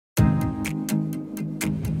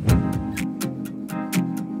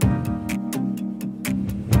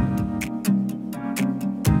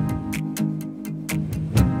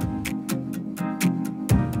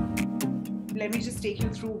just take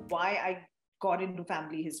you through why I got into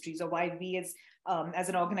family histories, or why we as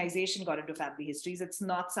an organization got into family histories. It's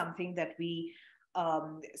not something that we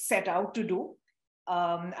set out to do.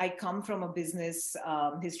 I come from a business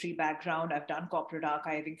history background. I've done corporate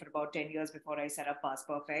archiving for about 10 years before I set up Past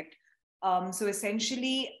Perfect. So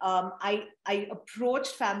essentially, I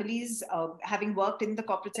approached families, having worked in the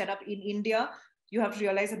corporate setup in India. You have to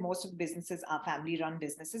realize that most of the businesses are family-run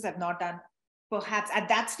businesses. I've not done, perhaps at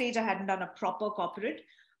that stage, I hadn't done a proper corporate,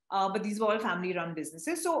 but these were all family-run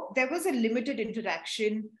businesses. So there was a limited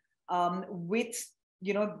interaction with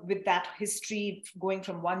that history, going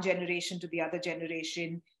from one generation to the other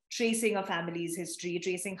generation, tracing a family's history,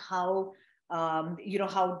 tracing how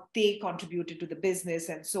how they contributed to the business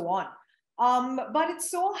and so on. But it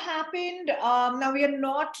so happened, now we are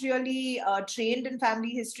not really trained in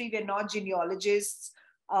family history. We're not genealogists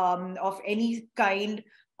of any kind.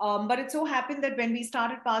 But it so happened that when we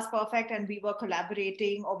started Past Perfect and we were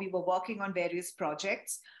collaborating, or we were working on various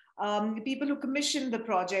projects, people who commissioned the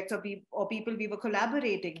projects, or people we were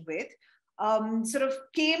collaborating with, sort of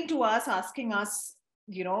came to us asking us,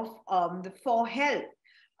 for help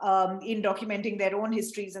in documenting their own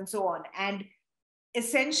histories and so on. And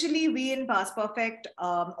essentially, we in Past Perfect,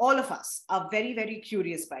 all of us are very, very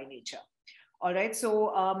curious by nature. All right.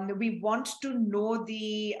 So we want to know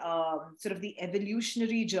the sort of the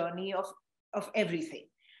evolutionary journey of everything.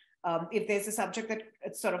 If there's a subject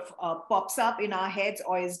that sort of pops up in our heads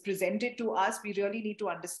or is presented to us, we really need to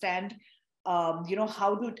understand, how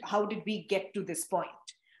did we get to this point?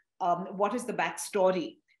 What is the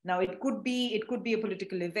backstory? Now, it could be a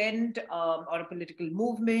political event or a political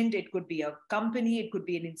movement. It could be a company. It could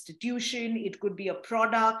be an institution. It could be a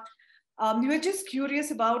product. We were just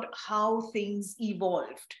curious about how things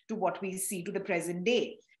evolved to what we see to the present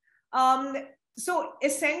day. So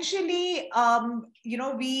essentially, while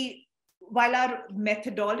our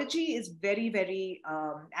methodology is very, very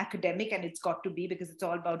academic, and it's got to be because it's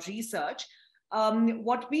all about research,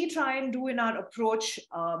 what we try and do in our approach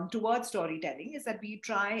towards storytelling is that we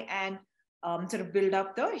try and sort of build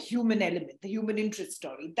up the human element, the human interest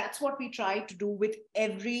story. That's what we try to do with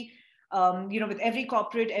every with every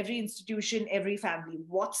corporate, every institution, every family.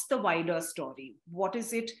 What's the wider story? What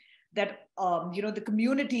is it that the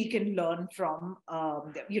community can learn from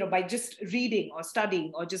by just reading or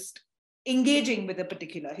studying or just engaging with a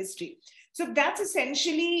particular history? So that's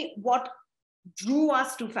essentially what drew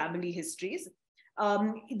us to family histories.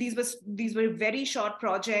 These were very short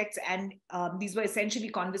projects, and these were essentially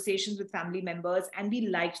conversations with family members, and we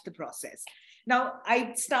liked the process. Now,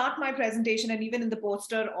 I start my presentation, and even in the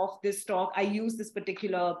poster of this talk, I use this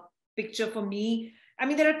particular picture for me. I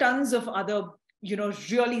mean, there are tons of other,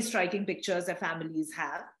 really striking pictures that families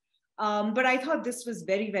have. But I thought this was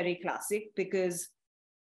very, very classic, because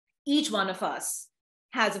each one of us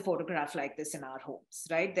has a photograph like this in our homes,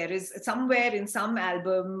 right? There is somewhere in some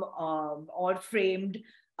album or framed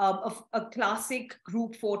a classic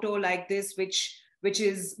group photo like this, which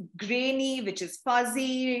is grainy, which is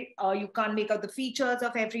fuzzy. You can't make out the features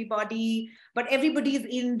of everybody, but everybody is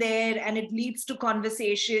in there, and it leads to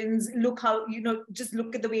conversations. Look how, just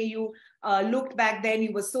look at the way you looked back then.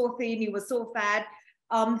 You were so thin, you were so fat.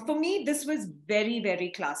 For me, this was very, very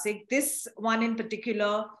classic. This one in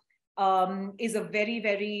particular is a very,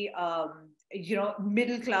 very,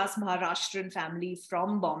 middle-class Maharashtrian family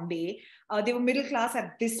from Bombay. They were middle class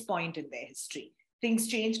at this point in their history. Things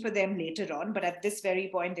changed for them later on, but at this very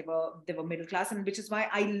point, they were middle class, and which is why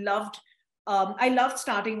I loved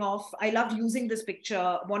starting off. I loved using this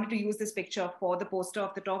picture. Wanted to use this picture for the poster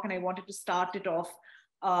of the talk, and I wanted to start off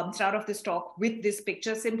this talk with this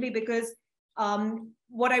picture, simply because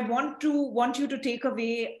what I want you to take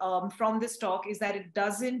away from this talk is that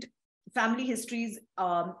family histories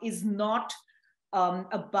is not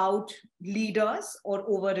about leaders or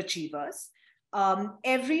overachievers.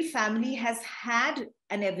 Every family has had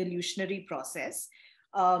an evolutionary process.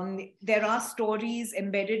 There are stories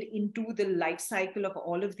embedded into the life cycle of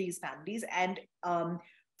all of these families. And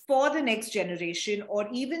for the next generation, or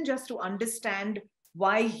even just to understand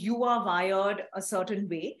why you are wired a certain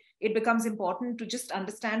way, it becomes important to just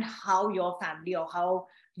understand how your family or how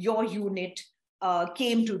your unit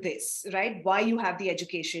came to this, right? Why you have the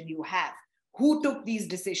education you have. Who took these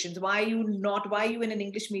decisions? Why are you in an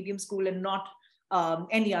English medium school and not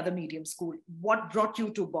any other medium school? What brought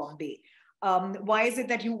you to Bombay? Why is it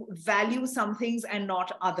that you value some things and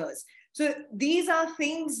not others? So these are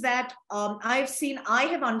things that I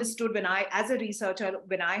have understood as a researcher,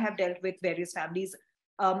 when I have dealt with various families,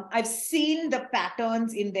 I've seen the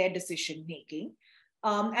patterns in their decision making.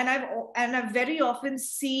 And I've very often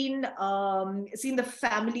seen the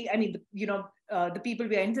family. I mean, the people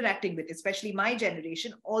we are interacting with, especially my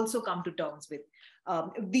generation, also come to terms with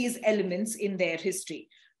these elements in their history.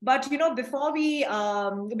 But before we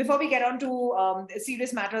get on to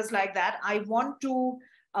serious matters like that, I want to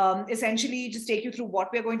essentially just take you through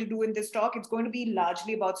what we're going to do in this talk. It's going to be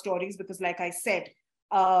largely about stories because, like I said,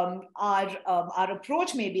 our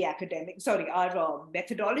approach may be academic. Sorry, our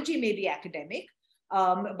methodology may be academic.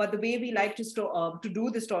 But the way we like to do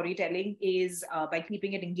the storytelling is by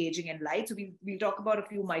keeping it engaging and light. So we'll talk about a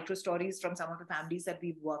few micro stories from some of the families that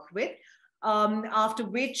we've worked with. After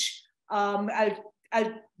which I'll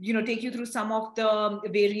take you through some of the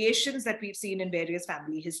variations that we've seen in various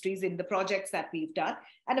family histories in the projects that we've done.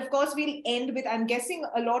 And of course, we'll end with, I'm guessing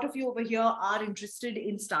a lot of you over here are interested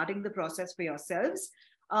in starting the process for yourselves.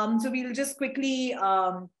 So we'll just quickly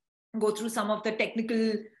go through some of the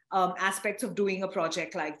technical aspects of doing a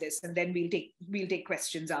project like this, and then we'll take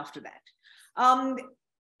questions after that.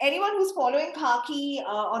 Anyone who's following Khaki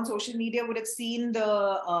on social media would have seen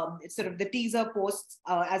the sort of the teaser posts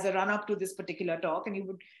as a run-up to this particular talk, and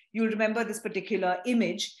you'll remember this particular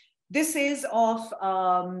image. This is of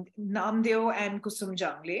Namdeo and Kusum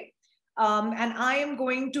Jangle, and I am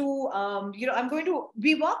going to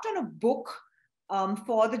we worked on a book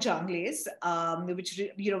for the Jangles,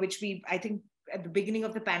 which we, I think, at the beginning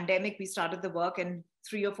of the pandemic, we started the work, and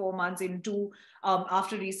 3 or 4 months into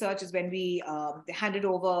after research is when we handed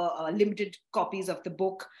over limited copies of the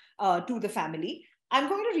book to the family. I'm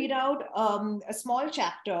going to read out a small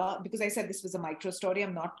chapter because I said this was a micro story.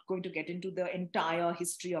 I'm not going to get into the entire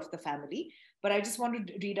history of the family, but I just want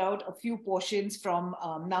to read out a few portions from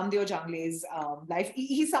Namdeo Jangle's life.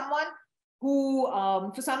 He's someone who,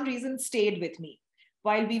 for some reason, stayed with me.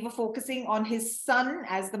 While we were focusing on his son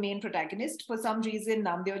as the main protagonist, for some reason,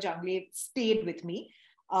 Namdeo Jangle stayed with me,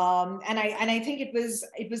 and I think it was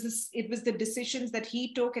the decisions that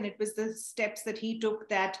he took, and it was the steps that he took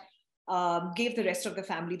that gave the rest of the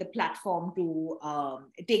family the platform to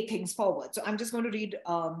take things forward. So I'm just going to read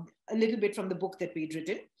a little bit from the book that we'd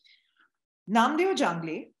written. Namdeo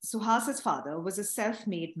Jangle, Suhas's father, was a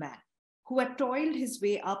self-made man who had toiled his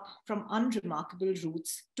way up from unremarkable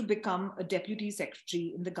roots to become a deputy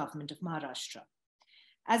secretary in the government of Maharashtra.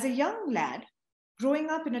 As a young lad, growing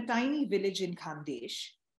up in a tiny village in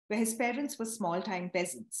Khandesh, where his parents were small-time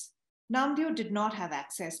peasants, Namdeo did not have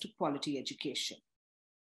access to quality education.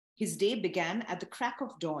 His day began at the crack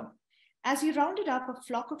of dawn as he rounded up a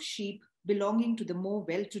flock of sheep belonging to the more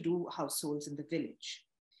well-to-do households in the village.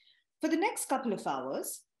 For the next couple of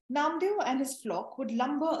hours, Namdeo and his flock would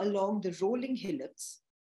lumber along the rolling hillocks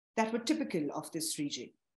that were typical of this region,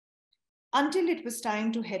 until it was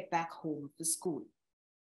time to head back home for school.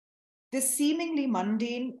 This seemingly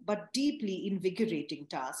mundane but deeply invigorating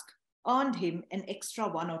task earned him an extra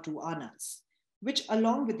 1 or 2 annas, which,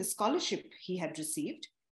 along with the scholarship he had received,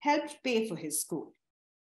 helped pay for his school.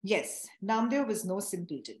 Yes, Namdeo was no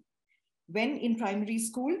simpleton. When in primary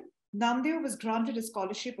school, Namdeo was granted a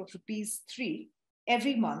scholarship of ₹3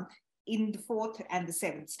 every month in the 4th and the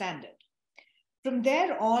 7th standard. From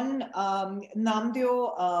there on,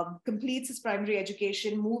 Namdeo completes his primary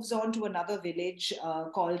education, moves on to another village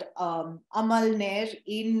called Amalner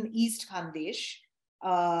in East Khandesh.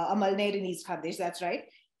 Amalner in East Khandesh, that's right.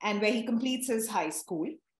 And where he completes his high school.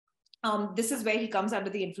 This is where he comes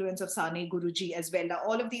under the influence of Sane Guruji as well. Now,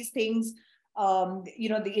 all of these things,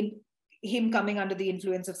 him coming under the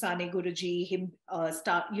influence of Sane Guruji, him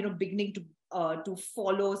beginning to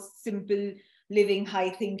follow simple living, high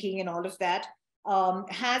thinking, and all of that,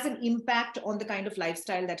 has an impact on the kind of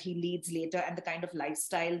lifestyle that he leads later and the kind of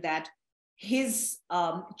lifestyle that his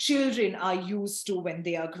children are used to when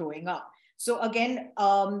they are growing up. So again,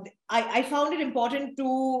 I found it important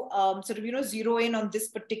to zero in on this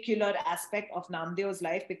particular aspect of Namdeo's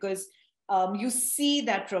life because you see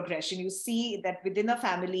that progression. You see that within a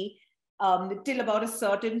family, till about a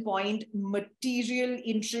certain point, material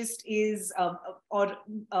interest is,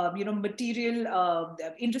 material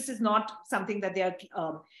interest is not something that they are,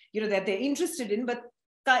 that they're interested in, but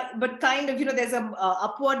kind of, there's a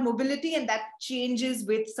upward mobility, and that changes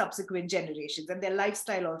with subsequent generations, and their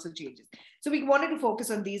lifestyle also changes. So we wanted to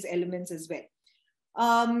focus on these elements as well.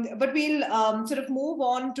 But we'll sort of move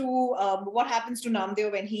on to what happens to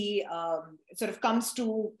Namdeo when he sort of comes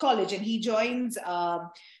to college and he joins.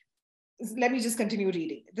 Let me just continue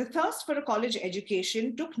reading. The thirst for a college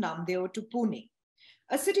education took Namdeo to Pune,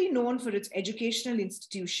 a city known for its educational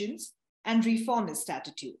institutions and reformist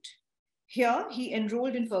attitude. Here, he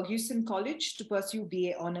enrolled in Ferguson College to pursue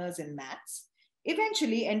BA Honours in Maths,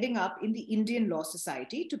 eventually ending up in the Indian Law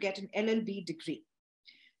Society to get an LLB degree.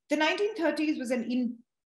 The 1930s was an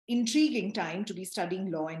intriguing time to be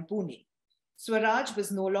studying law in Pune. Swaraj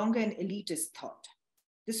was no longer an elitist thought.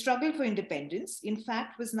 The struggle for independence, in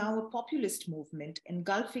fact, was now a populist movement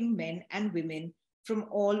engulfing men and women from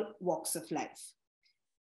all walks of life.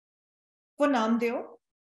 For Namdeo,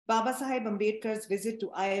 Baba Saheb Ambedkar's visit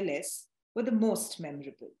to ILS were the most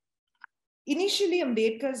memorable. Initially,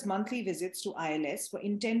 Ambedkar's monthly visits to ILS were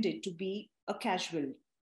intended to be a casual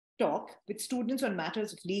talk with students on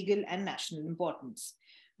matters of legal and national importance.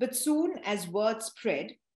 But soon as word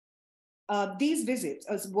spread about these visits,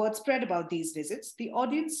 the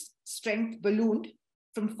audience strength ballooned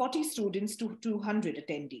from 40 students to 200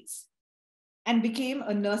 attendees and became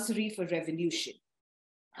a nursery for revolution.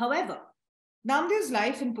 However, Namdeo's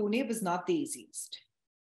life in Pune was not the easiest.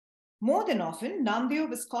 More than often, Namdeo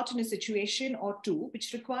was caught in a situation or two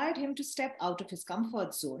which required him to step out of his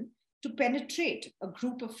comfort zone to penetrate a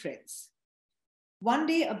group of friends. One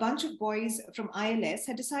day, a bunch of boys from ILS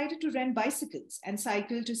had decided to rent bicycles and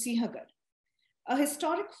cycle to Sihagar, a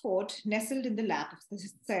historic fort nestled in the lap of the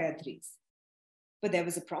Sayadris. But there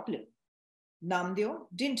was a problem. Namdeo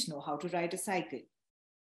didn't know how to ride a cycle.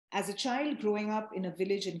 As a child growing up in a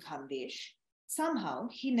village in Khandesh, somehow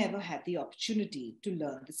he never had the opportunity to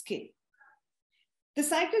learn the skill. The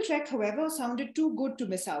cycle trek, however, sounded too good to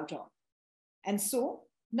miss out on. And so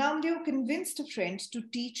Namdeo convinced a friend to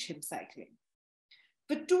teach him cycling.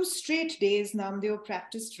 For 2 straight days, Namdeo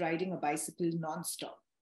practiced riding a bicycle non-stop,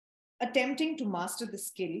 attempting to master the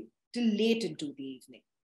skill till late into the evening.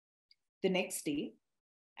 The next day,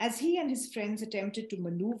 as he and his friends attempted to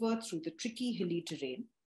maneuver through the tricky hilly terrain,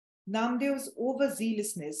 Namdeo's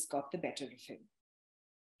overzealousness got the better of him.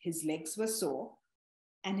 His legs were sore,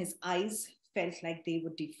 and his eyes felt like they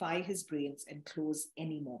would defy his brains and close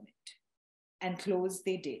any moment. And close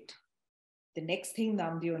they did. The next thing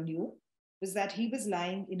Namdeo knew was that he was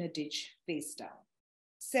lying in a ditch face down,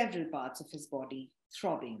 several parts of his body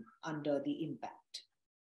throbbing under the impact.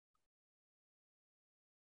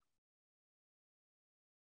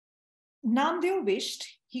 Namdeo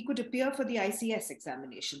wished he could appear for the ICS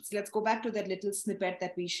examinations. Let's go back to that little snippet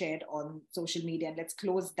that we shared on social media, and let's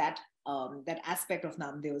close that aspect of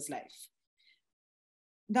Namdeo's life.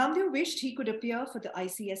 Namdeo wished he could appear for the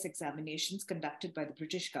ICS examinations conducted by the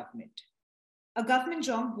British government. A government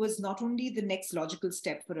job was not only the next logical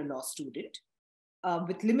step for a law student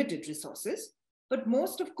with limited resources, but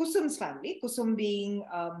most of Kusum's family, Kusum being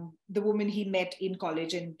the woman he met in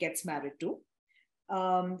college and gets married to,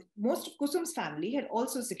 most of Kusum's family had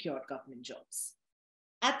also secured government jobs.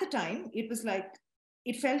 At the time,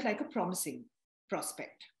 it felt like a promising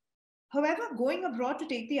prospect. However, going abroad to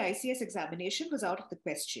take the ICS examination was out of the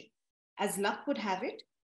question. As luck would have it,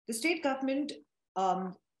 the state government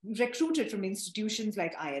recruited from institutions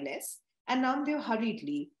like ILS, and Namdeo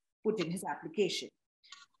hurriedly put in his application.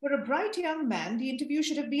 For a bright young man, the interview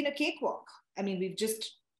should have been a cakewalk. I mean, we've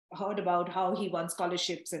just heard about how he won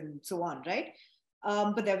scholarships and so on, right?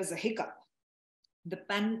 But there was a hiccup. The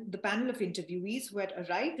panel of interviewees who had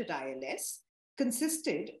arrived at ILS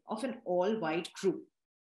consisted of an all-white group,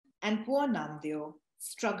 and poor Namdeo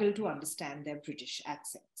struggled to understand their British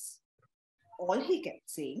accents. All he kept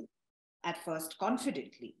saying, at first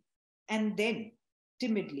confidently, and then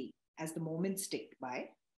timidly as the moments ticked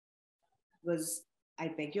by, was, "I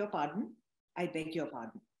beg your pardon, I beg your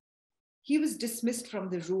pardon." He was dismissed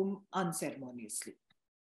from the room unceremoniously.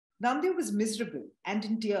 Namdeo was miserable and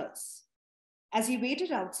in tears. As he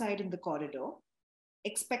waited outside in the corridor,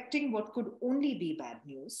 expecting what could only be bad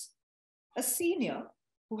news, a senior,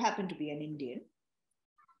 who happened to be an Indian,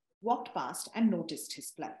 walked past and noticed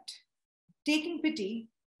his plight. Taking pity,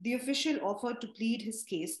 the official offered to plead his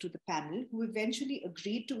case to the panel, who eventually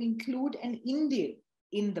agreed to include an Indian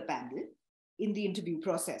in the panel, in the interview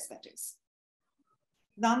process, that is.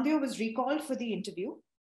 Namdeo was recalled for the interview,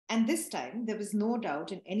 and this time there was no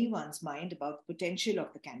doubt in anyone's mind about the potential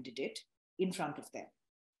of the candidate in front of them.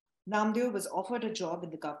 Namdeo was offered a job in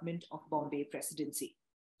the government of Bombay Presidency.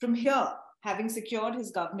 From here, having secured his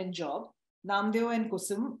government job, Namdeo and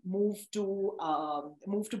Kusum move to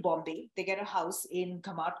Bombay. They get a house in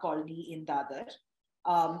Khamat Colony in Dadar,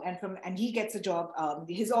 and he gets a job.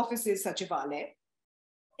 His office is Sachivalaya,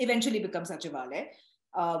 eventually becomes Sachivalaya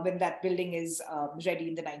when that building is ready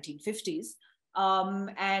in the 1950s.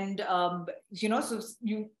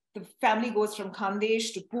 The family goes from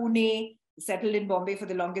Khandesh to Pune, settled in Bombay for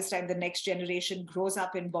the longest time. The next generation grows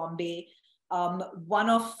up in Bombay. One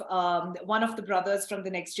of the brothers from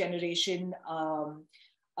the next generation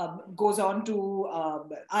goes on to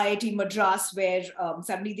IIT Madras, where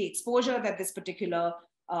suddenly the exposure that this particular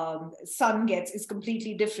son gets is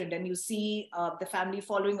completely different. And you see the family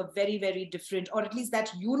following a very, very different, or at least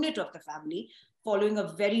that unit of the family following a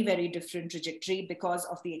very, very different trajectory because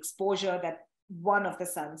of the exposure that one of the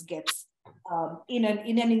sons gets in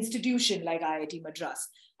an institution like IIT Madras.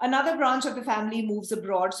 Another branch of the family moves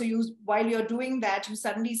abroad. So while you're doing that, you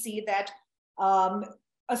suddenly see that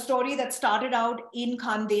a story that started out in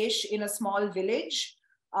Khandesh in a small village,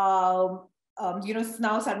 now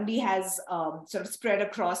suddenly has sort of spread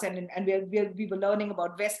across, and we were learning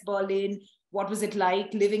about West Berlin. What was it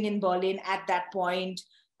like living in Berlin at that point?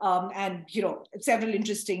 And several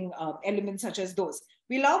interesting elements such as those.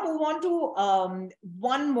 We'll now move on to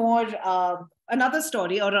one more, another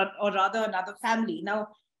story, or rather another family. Now,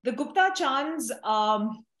 the Gupta Chands,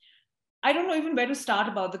 I don't know even where to start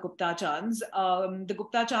about the Gupta Chands. The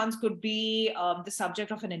Gupta Chands could be the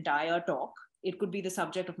subject of an entire talk. It could be the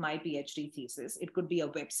subject of my PhD thesis. It could be a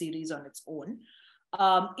web series on its own.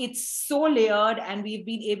 It's so layered, and we've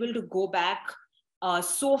been able to go back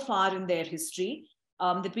so far in their history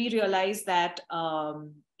that we realize that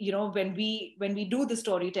when we do the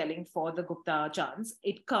storytelling for the Gupta Chands,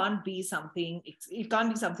 it can't be something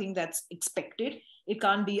that's expected. It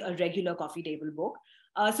can't be a regular coffee table book.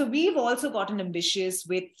 So we've also gotten ambitious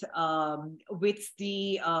with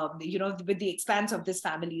the expanse of this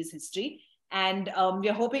family's history, and we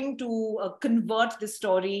are hoping to convert the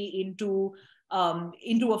story into a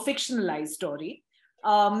fictionalized story.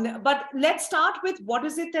 But let's start with what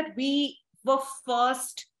is it that we were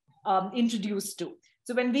first introduced to.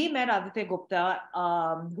 So when we met Aditya Gupta,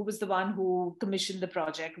 who was the one who commissioned the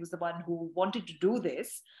project, who was the one who wanted to do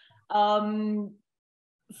this,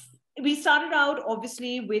 we started out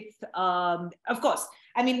obviously with, of course,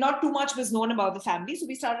 I mean, not too much was known about the family. So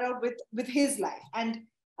we started out with his life. And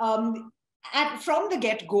from the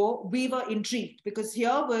get-go, we were intrigued because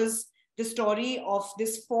here was the story of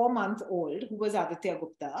this 4-month-old who was Aditya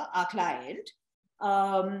Gupta, our client.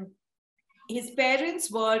 His parents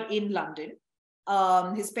were in London.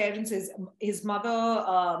 His parents, his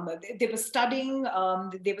mother, they were studying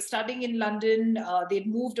in London. They'd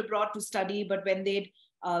moved abroad to study, but when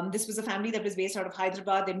this was a family that was based out of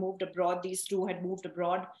Hyderabad. They moved abroad. These two had moved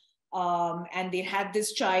abroad, and they had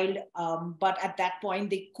this child. But at that point,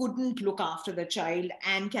 they couldn't look after the child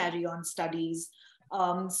and carry on studies.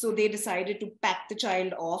 So they decided to pack the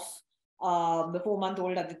child off, the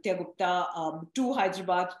 4-month-old Aditya Gupta, to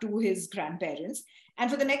Hyderabad, to his grandparents. And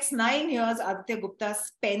for the next 9 years, Aditya Gupta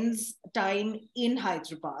spends time in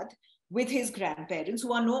Hyderabad with his grandparents,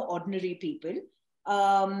 who are no ordinary people.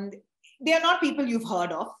 They are not people you've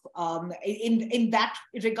heard of. In that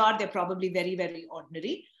regard, they're probably very, very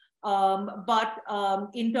ordinary. But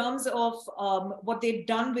in terms of what they've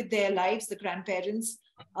done with their lives, the grandparents,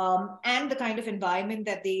 and the kind of environment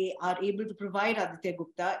that they are able to provide Aditya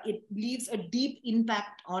Gupta, it leaves a deep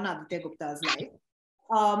impact on Aditya Gupta's life.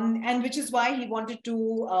 And which is why he wanted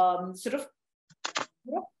to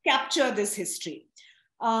capture this history.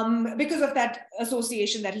 Because of that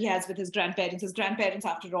association that he has with his grandparents. His grandparents,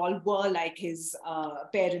 after all, were like his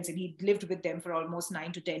parents, and he lived with them for almost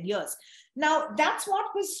 9 to 10 years. Now, that's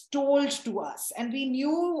what was told to us. And we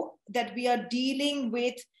knew that we are dealing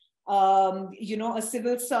with, a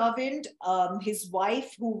civil servant, his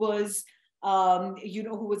wife, who was a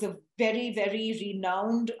very, very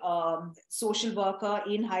renowned social worker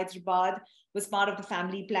in Hyderabad, was part of the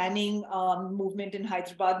family planning movement in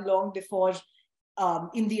Hyderabad long before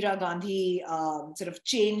Indira Gandhi sort of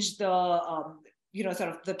changed the,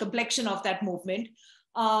 the complexion of that movement.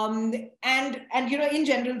 And in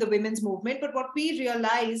general, the women's movement. But what we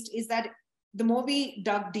realized is that the more we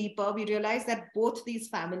dug deeper, we realized that both these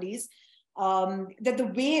families, that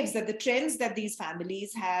the waves, that the trends that these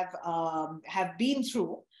families have been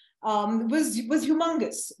through was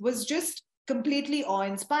humongous, was just completely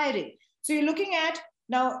awe-inspiring. So you're looking at,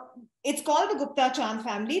 now, it's called the Gupta Chand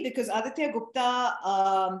family because Aditya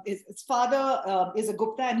Gupta, his father is a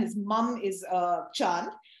Gupta and his mum is Chand.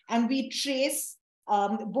 And we trace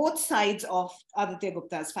both sides of Aditya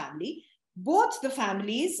Gupta's family. Both the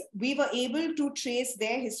families, we were able to trace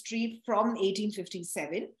their history from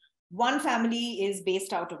 1857. One family is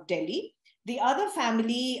based out of Delhi. The other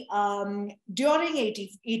family during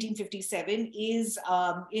 1857 is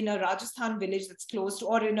in a Rajasthan village that's close to,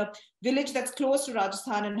 or in a village that's close to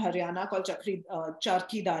Rajasthan and Haryana called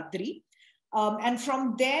Charki Dadri. And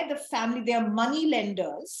from there, the family, they are money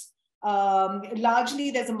lenders. Largely,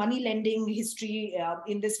 there's a money lending history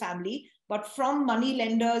in this family. But from money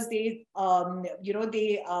lenders, they, sort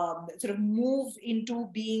of move into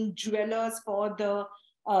being jewelers for the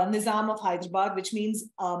Nizam of Hyderabad, which means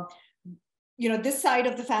this side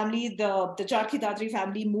of the family, the Charki Dadri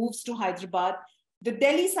family moves to Hyderabad. The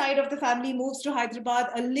Delhi side of the family moves to Hyderabad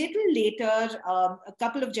a little later, a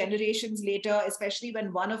couple of generations later, especially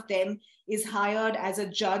when one of them is hired as a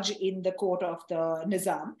judge in the court of the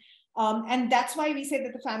Nizam. And that's why we say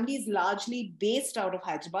that the family is largely based out of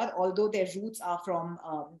Hyderabad, although their roots are from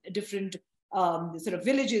different sort of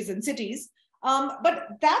villages and cities.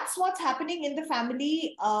 But that's what's happening in the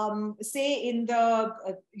family, say in the,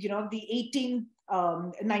 the 18th,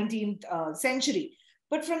 19th century.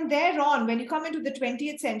 But from there on, when you come into the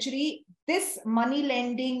 20th century, this money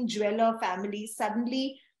lending jeweler family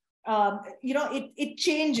suddenly, it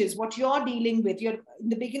changes what you're dealing with. In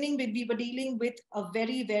the beginning, we were dealing with a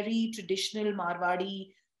very, very traditional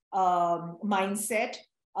Marwadi mindset,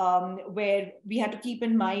 where we had to keep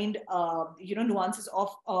in mind, nuances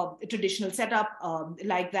of a traditional setup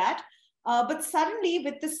like that. But suddenly,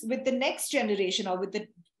 with the next generation, or with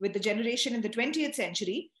the generation in the 20th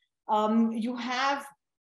century, you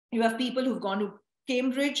have people who've gone to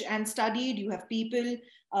Cambridge and studied. You have people.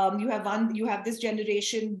 You have this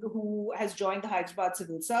generation who has joined the Hyderabad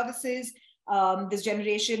Civil Services. This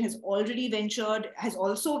generation has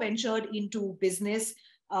also ventured into business.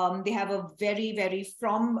 They have a very, very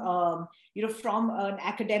from an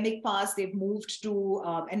academic past, they've moved to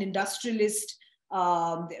an industrialist,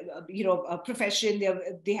 a profession.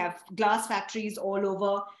 They have glass factories all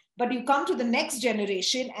over. But you come to the next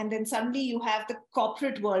generation, and then suddenly you have the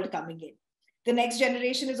corporate world coming in. The next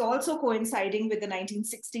generation is also coinciding with the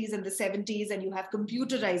 1960s and the 70s, and you have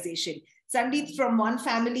computerization. Suddenly, from one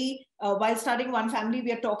family, while starting one family,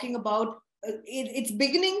 we are talking about it's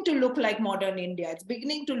beginning to look like modern India. It's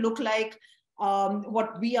beginning to look like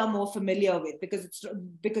what we are more familiar with,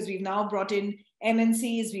 because we've now brought in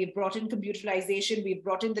MNCs, we've brought in computerization, we've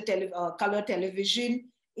brought in the color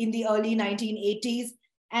television in the early 1980s.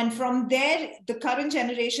 And from there, the current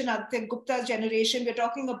generation, Aditya Gupta's generation, we're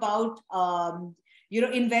talking about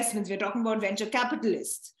investments, we're talking about venture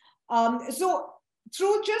capitalists. So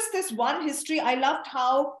through just this one history, I loved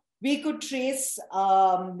how we could trace,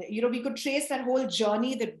 that whole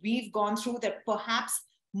journey that we've gone through, that perhaps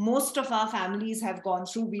most of our families have gone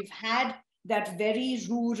through. We've had that very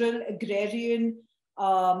rural, agrarian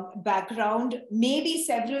background, maybe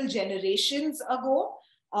several generations ago.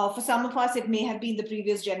 For some of us, it may have been the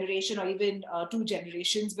previous generation, or even 2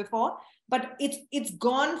 generations before. But it's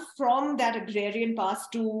gone from that agrarian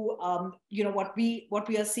past to what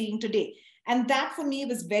we are seeing today. And that for me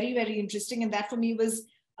was very, very interesting. And that for me was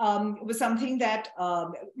something that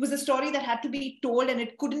was a story that had to be told, and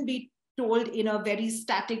it couldn't be told in a very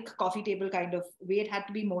static coffee table kind of way. It had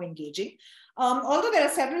to be more engaging. Although there are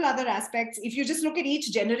several other aspects, if you just look at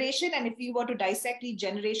each generation, and if you were to dissect each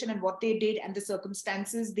generation and what they did and the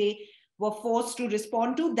circumstances they were forced to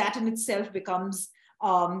respond to, that in itself becomes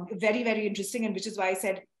very, very interesting. And which is why I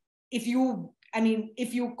said, if you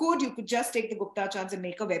could just take the Gupta chance and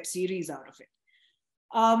make a web series out of it.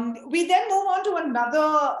 We then move on to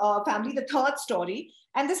another family, the third story.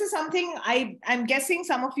 And this is something I'm guessing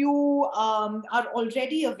some of you are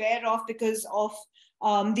already aware of because of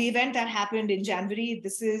the event that happened in January.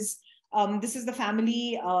 This is the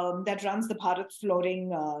family that runs the Bharat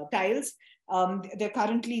flooring tiles. They've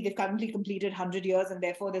currently completed 100 years, and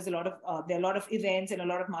therefore there are a lot of events and a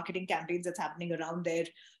lot of marketing campaigns that's happening around their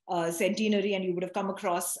centenary, and you would have come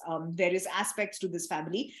across various aspects to this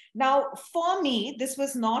family. Now, for me, this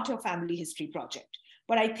was not a family history project,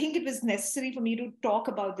 but I think it was necessary for me to talk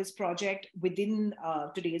about this project within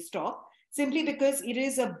today's talk, simply because it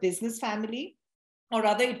is a business family, or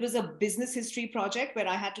rather it was a business history project where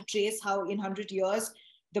I had to trace how in 100 years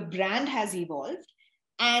the brand has evolved.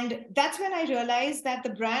 And that's when I realized that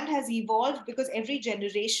the brand has evolved because every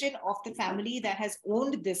generation of the family that has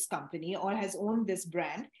owned this company or has owned this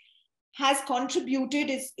brand has contributed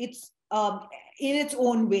in its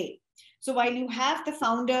own way. So while you have the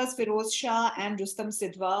founders, Firoz Shah and Rustam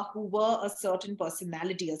Sidhwa, who were a certain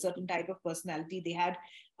personality, a certain type of personality,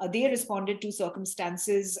 they responded to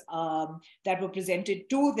circumstances that were presented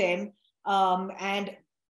to them. And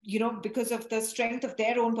because of the strength of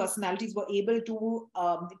their own personalities, were able to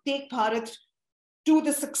take Bharat to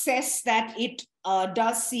the success that it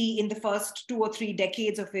does see in the first 2 or 3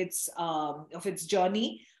 decades of its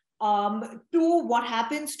journey, to what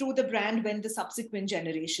happens to the brand when the subsequent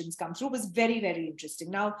generations come through was very, very interesting.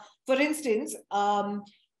 Now, for instance,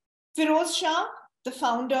 Firoz Shah, the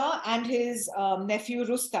founder, and his nephew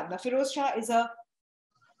Rustam. Now, Firoz Shah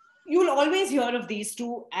you'll always hear of these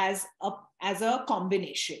two as a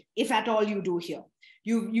combination, if at all you do hear.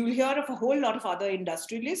 You'll hear of a whole lot of other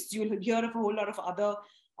industrialists. You'll hear of a whole lot of other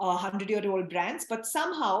 100-year-old brands, but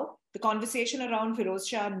somehow the conversation around Firoz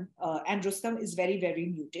Shah and Rustam is very, very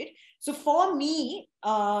muted. So for me,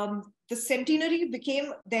 the centenary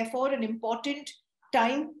became therefore an important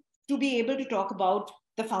time to be able to talk about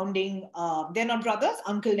the founding, they're not brothers,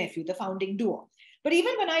 uncle, nephew, the founding duo. But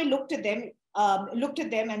even when I looked at them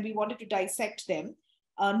and we wanted to dissect them,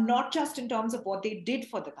 not just in terms of what they did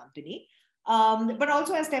for the company, but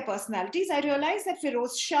also as their personalities, I realized that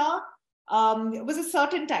Firoz Shah was a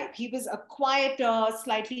certain type. He was a quieter,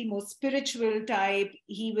 slightly more spiritual type.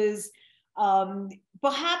 He was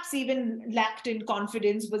perhaps even lacked in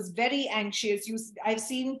confidence, was very anxious. I've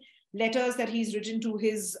seen letters that he's written to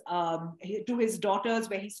his daughters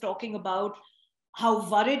where he's talking about how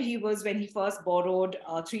worried he was when he first borrowed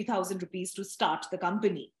 3,000 rupees to start the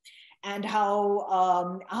company, and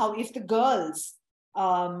how if the girls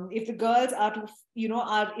are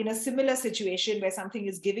in a similar situation where something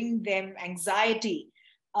is giving them anxiety,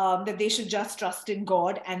 that they should just trust in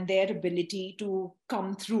God and their ability to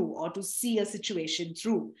come through or to see a situation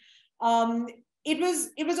through. It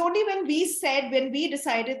was only when we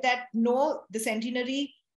decided that no, the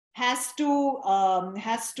centenary has to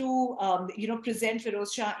present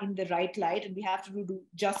Firoz Shah in the right light, and we have to do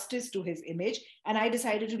justice to his image. And I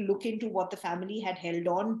decided to look into what the family had held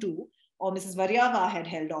on to, or Mrs. Varyava had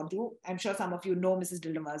held on to. I'm sure some of you know Mrs.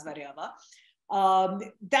 Dilnawaz Varyava.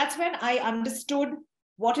 That's when I understood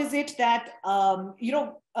what is it that,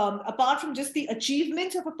 apart from just the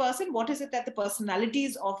achievements of a person, what is it that the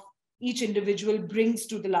personalities of each individual brings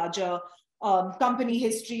to the larger company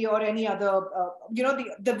history or any other,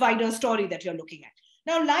 the wider story that you're looking at.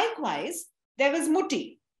 Now, likewise, there was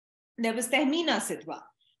Mutti. There was Tehmeena Sidhwa.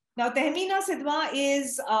 Now, Tehmeena Sidhwa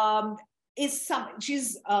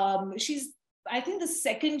she's I think the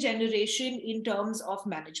second generation in terms of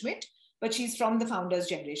management, but she's from the founder's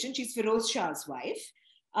generation. She's Firoz Shah's wife.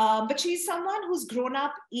 But she's someone who's grown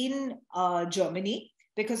up in Germany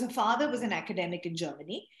because her father was an academic in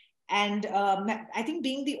Germany. And I think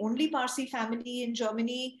being the only Parsi family in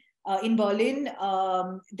Germany, in Berlin,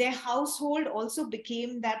 their household also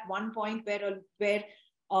became that one point where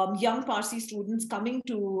young Parsi students coming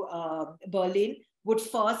to Berlin would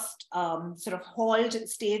first sort of halt,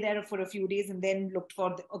 stay there for a few days, and then looked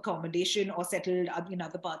for accommodation or settled in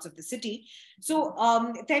other parts of the city. So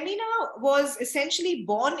Tehmeena was essentially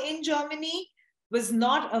born in Germany, was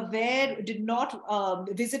not aware, did not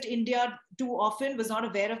visit India too often, was not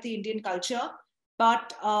aware of the Indian culture.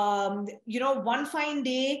 But, one fine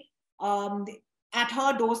day, at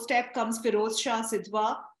her doorstep comes Firoz Shah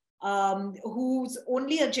Sidhwa, whose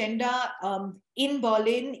only agenda in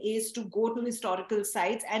Berlin is to go to historical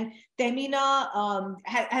sites. And Tehmeena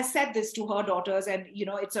has said this to her daughters, and,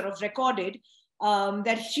 it's sort of recorded,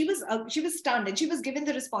 that she was stunned, and she was given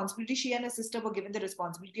the responsibility. She and her sister were given the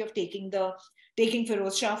responsibility of taking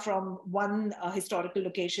Firoz Shah from one historical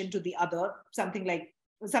location to the other, something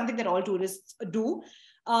that all tourists do.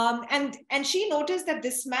 And she noticed that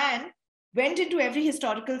this man went into every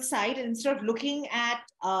historical site, and instead of looking at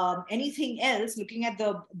anything else, looking at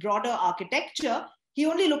the broader architecture, he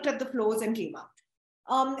only looked at the floors and came out.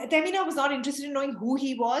 Tehmeena was not interested in knowing who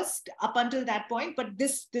he was up until that point, but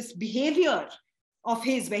this behavior of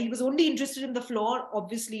his, where he was only interested in the floor,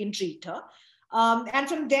 obviously intrigued her. And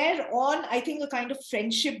from there on, I think a kind of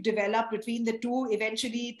friendship developed between the two.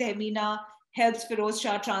 Eventually, Tehmeena helps Firoz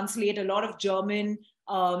Shah translate a lot of German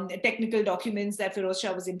technical documents that Firoz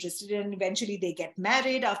Shah was interested in. Eventually, they get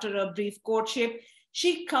married after a brief courtship.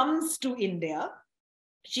 She comes to India.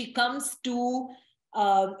 She comes to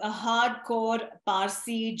a hardcore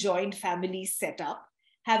Parsi joint family setup,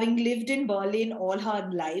 having lived in Berlin all her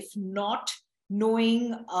life, not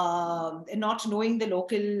knowing the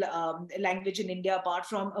local language in India, apart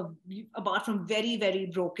from very, very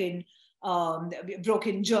broken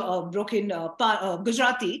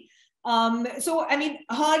Gujarati. So, I mean,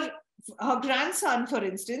 her grandson, for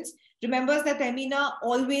instance, remembers that Tehmeena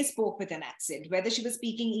always spoke with an accent, whether she was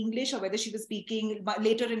speaking English or whether she was speaking, but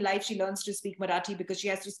later in life, she learns to speak Marathi because she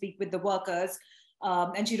has to speak with the workers,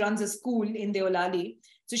 and she runs a school in Deolali.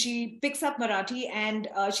 So she picks up Marathi, and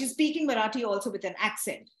she's speaking Marathi also with an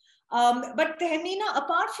accent. But Tehmeena,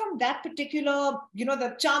 apart from that particular,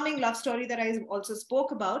 the charming love story that I also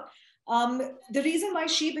spoke about, the reason why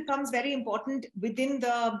she becomes very important within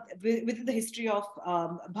the history of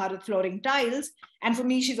Bharat Flooring Tiles, and for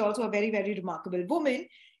me, she's also a very, very remarkable woman,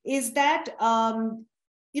 is that her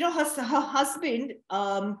husband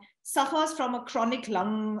suffers from a chronic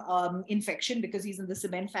lung infection because he's in the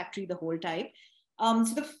cement factory the whole time.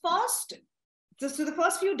 So the so the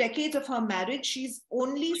first few decades of her marriage, she's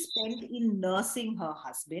only spent in nursing her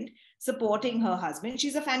husband, supporting her husband.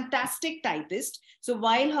 She's a fantastic typist. So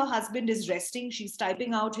while her husband is resting, she's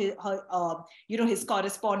typing out his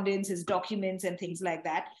correspondence, his documents, and things like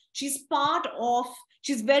that. She's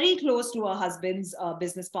very close to her husband's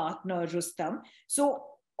business partner, Rustam. So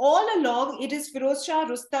all along, it is Firoz Shah,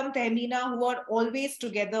 Rustam, Tehmina who are always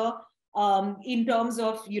together in terms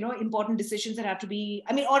of, important decisions that have to be,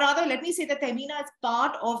 or rather, let me say that Tehmina is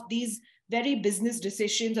part of these very business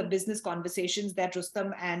decisions or business conversations that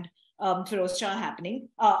Rustam and Firoz Shah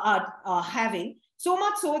are having. So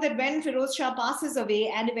much so that when Firoz Shah passes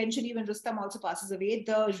away, and eventually when Rustam also passes away,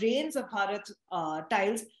 the reins of Bharat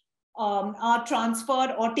tiles are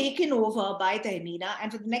transferred or taken over by Tehmina.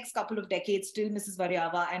 And for the next couple of decades, till Mrs.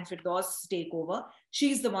 Variava and Firdaus take over,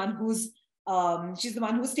 she's the one who's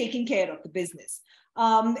taking care of the business.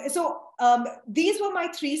 These were my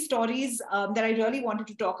three stories that I really wanted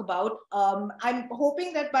to talk about. I'm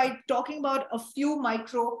hoping that by talking about a few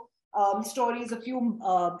micro stories, a few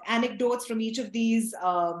anecdotes from each of these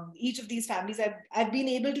families, I've been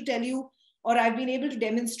able to tell you, or I've been able to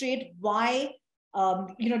demonstrate why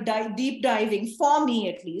deep diving, for me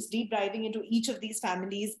at least, deep diving into each of these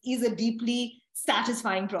families is a deeply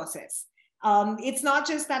satisfying process. It's not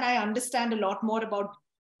just that I understand a lot more about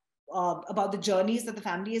the journeys that the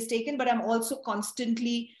family has taken, but I'm also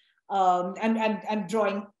constantly I'm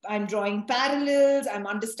drawing parallels. I'm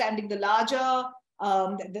understanding the larger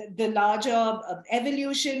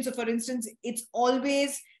evolution. So, for instance,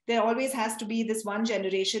 there always has to be this one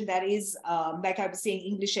generation that is, like I was saying,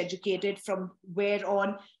 English educated, from where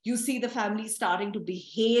on you see the family starting to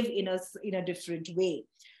behave in a different way.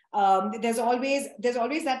 There's always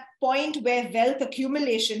that point where wealth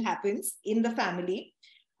accumulation happens in the family.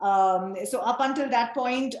 So up until that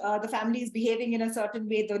point, the family is behaving in a certain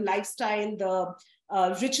way. The lifestyle, the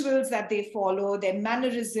rituals that they follow, their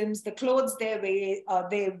mannerisms, the clothes they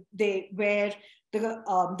wear,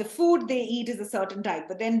 the food they eat is a certain type.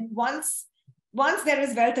 But then once there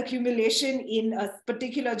is wealth accumulation in a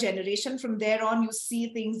particular generation, from there on, you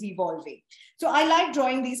see things evolving. So I like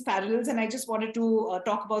drawing these parallels, and I just wanted to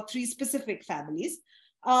talk about three specific families.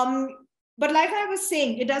 But like I was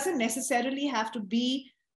saying, it doesn't necessarily have to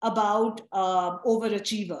be about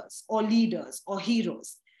overachievers or leaders or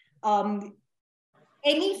heroes.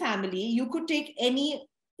 Any family, you could take any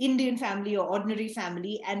Indian family or ordinary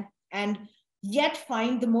family and yet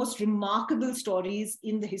find the most remarkable stories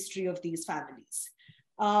in the history of these families.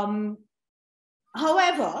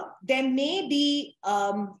 However, they may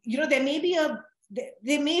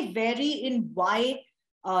vary in why,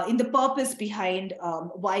 in the purpose behind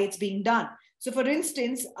why it's being done. So, for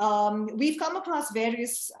instance, we've come across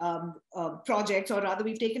various projects, or rather,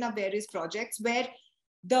 we've taken up various projects where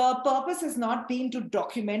the purpose has not been to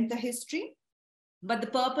document the history, but the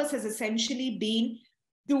purpose has essentially been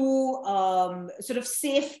to sort of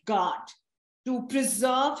safeguard, to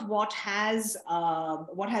preserve what has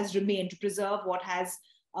remained, to preserve what has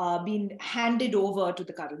been handed over to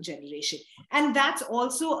the current generation. And that's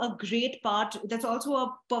also a great part, that's also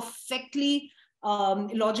a perfectly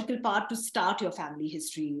logical part to start your family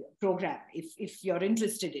history program, if you're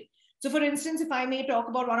interested in. So for instance, if I may talk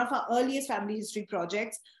about one of our earliest family history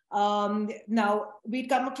projects, now we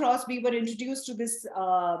were introduced to this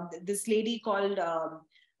lady called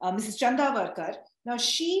Mrs. Chandavarkar. Now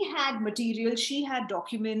she had material, she had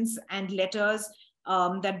documents and letters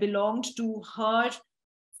that belonged to her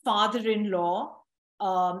father-in-law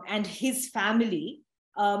and his family,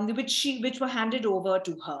 which were handed over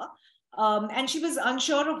to her. And she was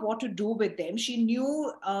unsure of what to do with them. She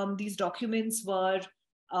knew these documents were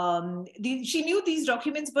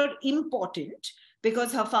important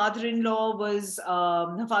because her father-in-law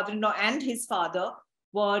and his father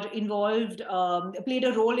were involved, played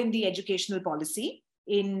a role in the educational policy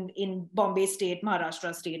in Bombay State,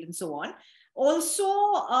 Maharashtra State, and so on. Also,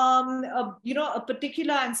 a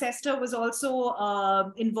particular ancestor was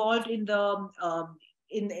also involved in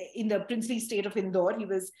the princely state of Indore. He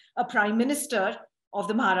was a prime minister of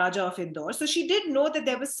the Maharaja of Indore. So she did know that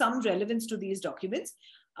there was some relevance to these documents,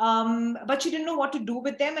 but she didn't know what to do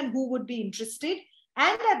with them and who would be interested.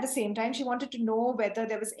 And at the same time, she wanted to know whether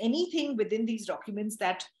there was anything within these documents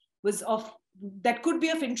that could be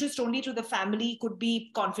of interest only to the family, could be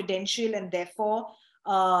confidential, and therefore,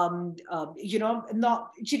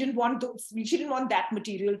 she didn't want that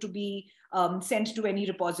material to be sent to any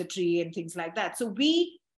repository and things like that. So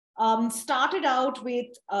we started out with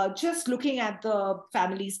just looking at the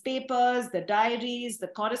family's papers, the diaries, the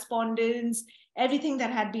correspondence, everything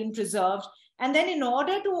that had been preserved. And then in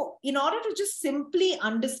order to just simply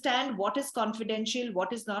understand what is confidential,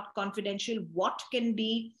 what is not confidential, what can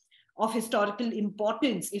be of historical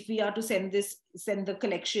importance if we are to send the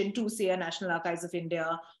collection to, say, a National Archives of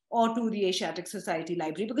India or to the Asiatic Society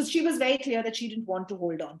Library, because she was very clear that she didn't want to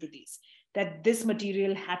hold on to these, that this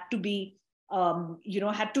material had to be,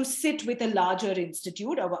 had to sit with a larger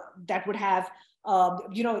institute that would have,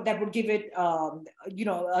 that would give it,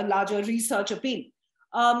 a larger research appeal.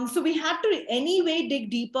 So we had to anyway dig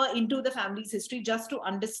deeper into the family's history just to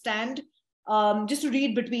understand, just to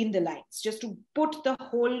read between the lines, just to put the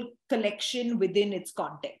whole collection within its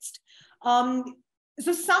context.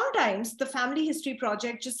 So sometimes the family history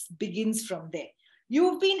project just begins from there.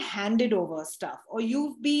 You've been handed over stuff, or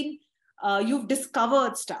you've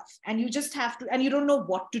discovered stuff, and you just have to, and you don't know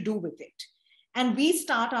what to do with it. And we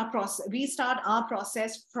start our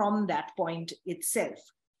process from that point itself.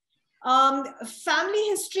 Family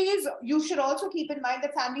histories, you should also keep in mind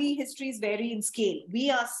that family histories vary in scale. We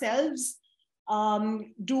ourselves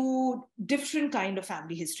do different kind of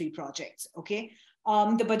family history projects, okay?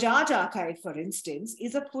 The Bajaj archive, for instance,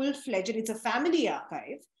 is a full-fledged, it's a family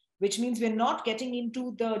archive, which means we're not getting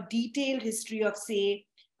into the detailed history of, say,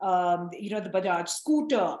 the Bajaj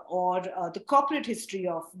scooter, or the corporate history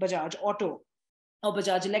of Bajaj Auto or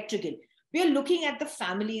Bajaj Electrical. We are looking at the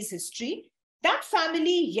family's history. That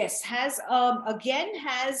family, yes, has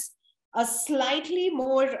a slightly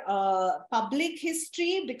more public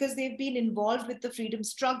history, because they've been involved with the freedom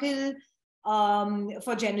struggle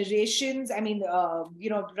for generations. I mean,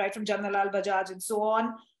 right from Jamnalal Bajaj and so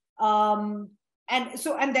on.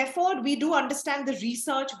 And therefore, we do understand the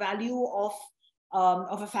research value of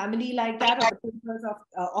a family like that, or the papers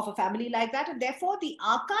of a family like that, and therefore the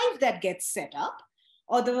archive that gets set up,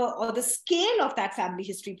 or the scale of that family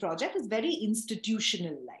history project, is very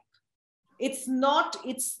institutional-like. It's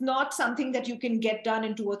not something that you can get done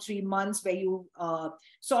in 2 or 3 months, where you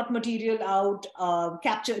sort material out,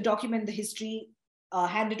 document the history,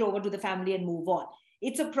 hand it over to the family, and move on.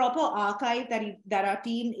 It's a proper archive that our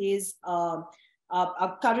team is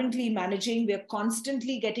are currently managing. We're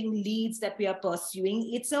constantly getting leads that we are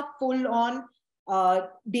pursuing. It's a full-on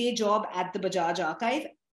day job at the Bajaj archive,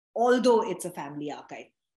 although it's a family archive.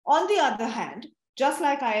 On the other hand, just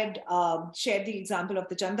like I had shared the example of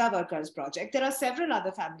the Chandavarkars project, there are several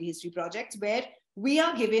other family history projects where we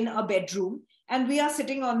are given a bedroom, and we are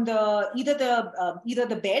sitting on either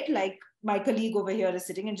the bed, like my colleague over here is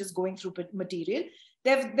sitting and just going through material.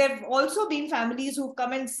 There've also been families who've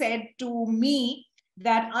come and said to me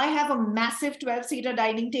that I have a massive 12-seater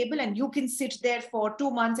dining table, and you can sit there for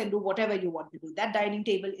 2 months and do whatever you want to do. That dining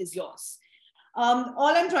table is yours.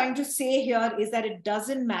 All I'm trying to say here is that it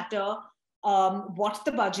doesn't matter what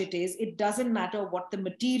the budget is. It doesn't matter what the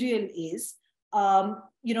material is. An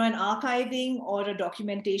archiving or a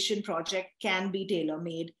documentation project can be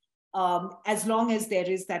tailor-made, as long as there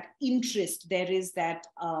is that interest, there is that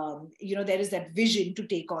vision to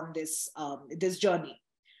take on this journey.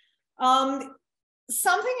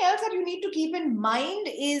 Something else that you need to keep in mind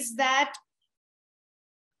is that,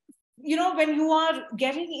 when you are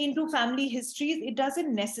getting into family histories, it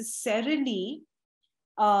doesn't necessarily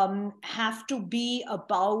have to be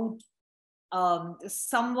about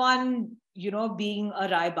someone, being a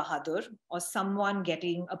Rai Bahadur, or someone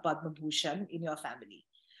getting a Padma Bhushan in your family.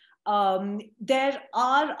 There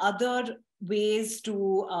are other ways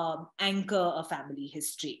to anchor a family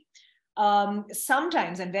history.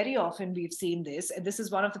 Sometimes, and very often, we've seen this. This is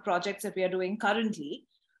one of the projects that we are doing currently.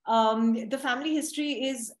 The family history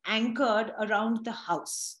is anchored around the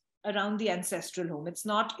house, around the ancestral home. It's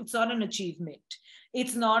not an achievement.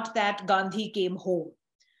 It's not that Gandhi came home.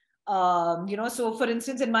 So for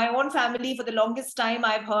instance, in my own family, for the longest time,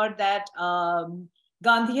 I've heard that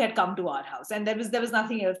Gandhi had come to our house, and there was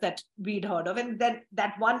nothing else that we'd heard of. And then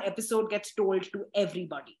that one episode gets told to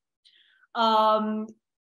everybody.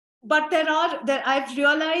 But I've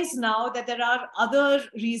realized now that there are other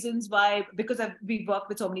reasons why, because we've worked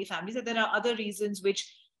with so many families, that there are other reasons which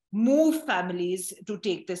move families to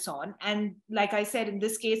take this on. And like I said, in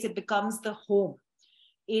this case, it becomes the home.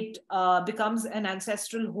 It becomes an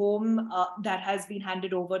ancestral home that has been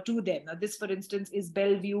handed over to them. Now, this, for instance, is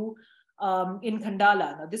Bellevue in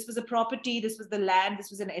Khandala. Now, this was a property, this was the land,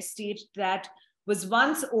 this was an estate that was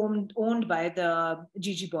once owned by the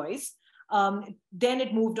Gigi boys. Then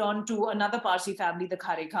it moved on to another Parsi family, the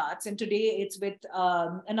Khare Ghats, and today it's with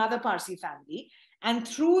another Parsi family. And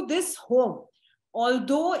through this home,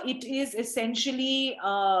 although it is essentially,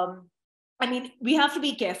 we have to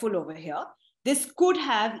be careful over here. This could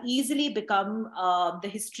have easily become the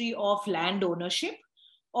history of land ownership,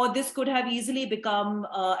 or this could have easily become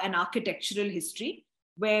an architectural history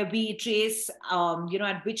where we trace,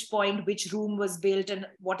 at which point which room was built and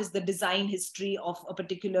what is the design history of a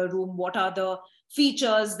particular room, what are the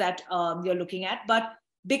features that you're looking at. But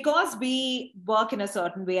because we work in a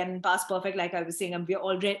certain way, and in Past Perfect, like I was saying, and we're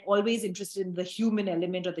already always interested in the human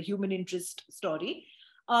element or the human interest story.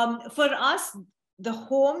 For us, the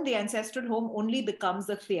home, the ancestral home, only becomes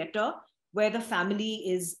a theater where the family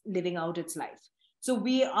is living out its life. So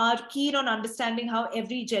we are keen on understanding how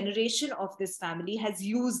every generation of this family has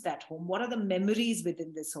used that home. What are the memories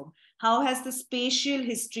within this home? How has the spatial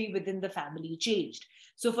history within the family changed?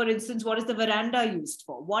 So for instance, what is the veranda used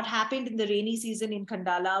for? What happened in the rainy season in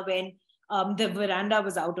Khandala when the veranda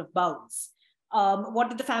was out of bounds? What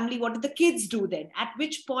did the kids do then? At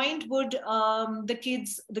which point would the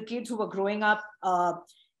kids who were growing up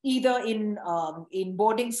either in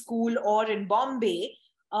boarding school or in Bombay,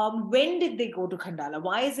 when did they go to Khandala?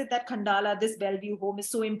 Why is it that Khandala, this Bellevue home,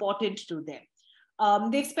 is so important to them?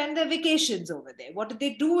 They've spent their vacations over there. What did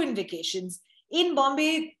they do in vacations? In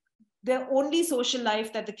Bombay, the only social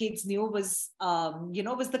life that the kids knew was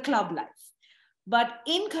the club life. But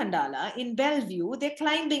in Khandala, in Bellevue, they're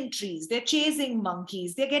climbing trees, they're chasing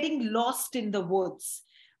monkeys, they're getting lost in the woods.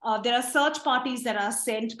 There are search parties that are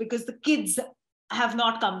sent because the kids have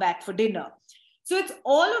not come back for dinner. So it's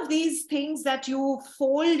all of these things that you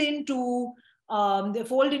fold into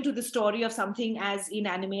the story of something as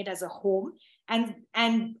inanimate as a home. And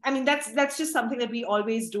I mean, that's just something that we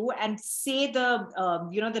always do, and say the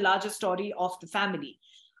larger story of the family.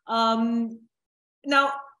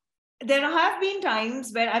 Now, there have been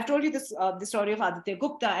times where I've told you this the story of Aditya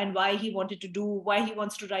Gupta and why he wants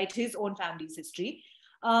to write his own family's history,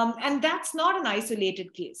 and that's not an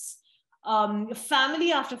isolated case.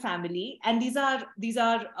 Family after family, and these are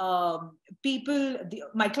people.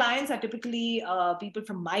 My clients are typically people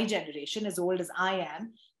from my generation, as old as I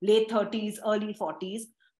am, late 30s, early 40s,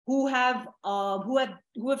 who have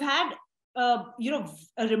had a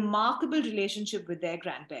remarkable relationship with their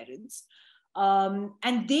grandparents.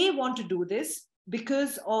 And they want to do this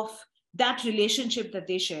because of that relationship that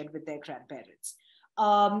they shared with their grandparents.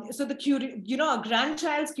 So a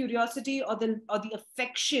grandchild's curiosity, or the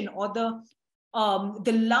affection, or the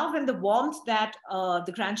love and the warmth that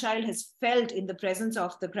the grandchild has felt in the presence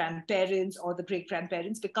of the grandparents or the great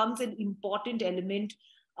grandparents becomes an important element.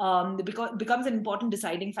 Becomes an important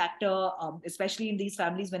deciding factor, especially in these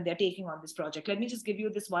families when they're taking on this project. Let me just give you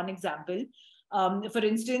this one example. For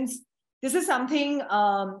instance, this is something,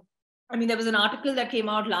 there was an article that came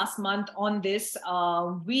out last month on this.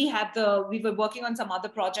 We were working on some other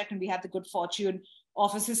project, and we had the good fortune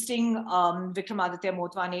of assisting Vikramaditya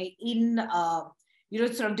Motwane in,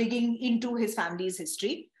 sort of digging into his family's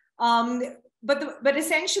history. But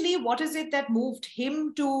essentially, what is it that moved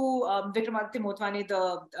him to Vikramaditya Motwane,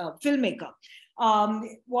 the filmmaker?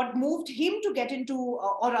 What moved him to get into,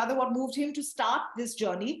 or rather what moved him to start this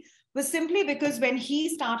journey, was simply because when he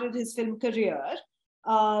started his film career,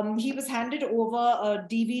 he was handed over a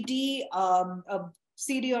DVD, a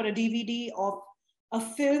CD or a DVD of a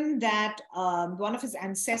film that one of his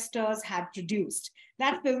ancestors had produced.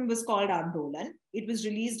 That film was called Andolan. It was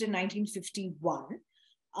released in 1951.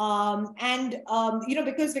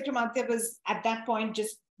 Because Vikramaditya was at that point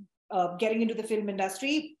just getting into the film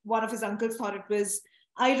industry, one of his uncles thought it was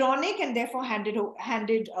ironic and therefore handed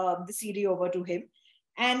the CD over to him.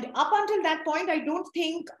 And up until that point, I don't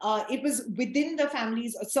think it was within the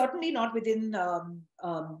family's, certainly not within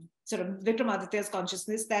sort of Vikramaditya's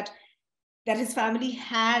consciousness, that his family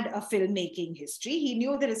had a filmmaking history. He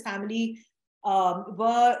knew that his family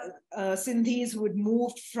were Sindhis who had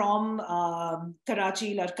moved from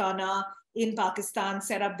Karachi, Larkana in Pakistan,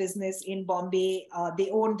 set up business in Bombay. They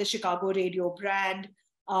owned the Chicago radio brand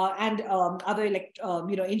and other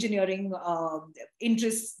engineering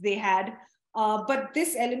interests they had. But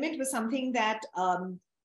this element was something that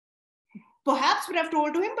perhaps would have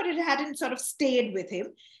told to him, but it hadn't sort of stayed with him.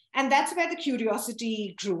 And that's where the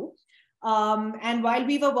curiosity grew. And while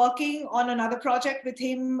we were working on another project with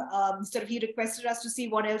him, he requested us to see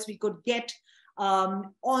what else we could get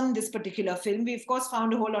on this particular film. We, of course,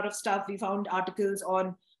 found a whole lot of stuff. We found articles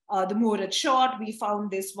on the Muhurat shot. We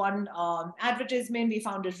found this one advertisement. We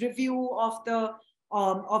found a review of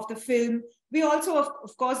the film. We also,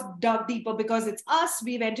 of course, dug deeper because it's us.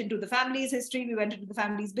 We went into the family's history. We went into the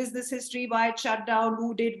family's business history, why it shut down,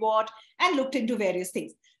 who did what, and looked into various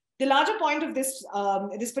things. The larger point of this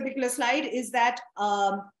particular slide is that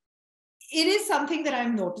it is something that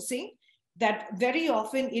I'm noticing, that very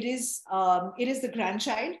often it is the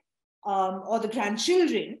grandchild or the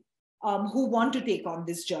grandchildren who want to take on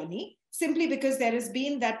this journey. simply because there has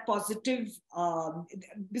been that positive,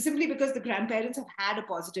 simply because the grandparents have had a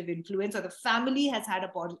positive influence, or the family has had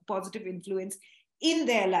a positive influence in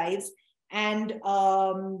their lives. And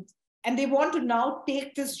they want to now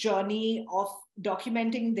take this journey of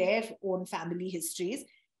documenting their own family histories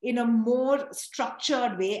in a more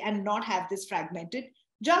structured way and not have this fragmented,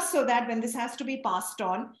 just so that when this has to be passed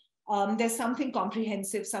on, there's something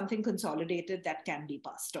comprehensive, something consolidated that can be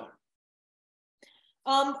passed on.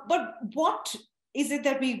 But what is it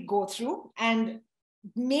that we go through? And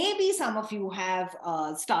maybe some of you have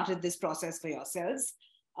started this process for yourselves,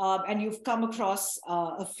 and you've come across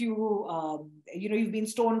a few, you've been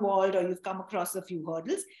stonewalled, or you've come across a few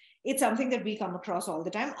hurdles. It's something that we come across all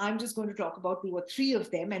the time. I'm just going to talk about 2 or 3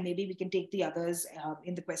 of them, and maybe we can take the others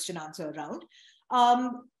in the question answer round.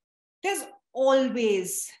 There's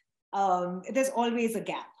always a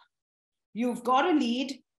gap. You've got a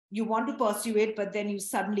lead, you want to pursue it, but then you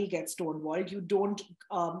suddenly get stonewalled. You don't,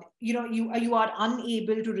 you are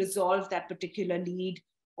unable to resolve that particular lead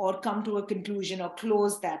or come to a conclusion or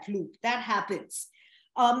close that loop. That happens.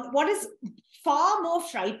 What is far more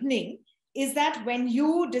frightening is that when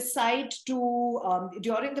you decide to,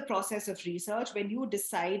 during the process of research, when you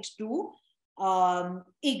decide to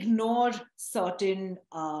ignore certain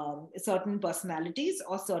personalities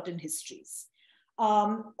or certain histories,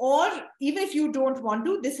 or even if you don't want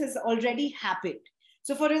to, this has already happened.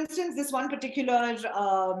 So for instance, this one particular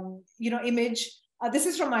image, this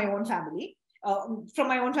is from my own family.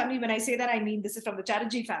 When I say that, I mean this is from the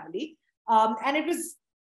Chatterjee family. And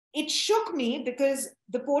it shook me because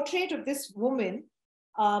the portrait of this woman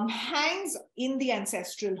hangs in the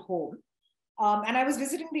ancestral home. And I was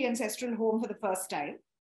visiting the ancestral home for the first time.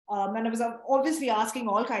 And I was obviously asking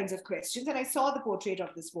all kinds of questions. And I saw the portrait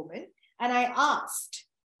of this woman. And I asked,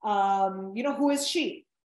 who is she?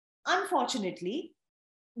 Unfortunately,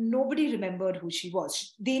 nobody remembered who she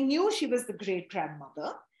was. They knew she was the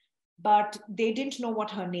great-grandmother, but they didn't know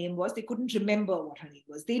what her name was. They couldn't remember what her name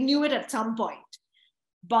was. They knew it at some point,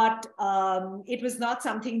 but it was not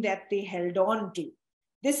something that they held on to.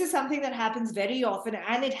 This is something that happens very often,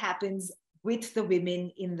 and it happens with the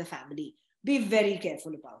women in the family. Be very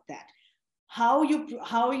careful about that. How you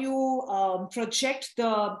project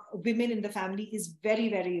the women in the family is very,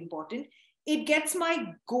 very important. It gets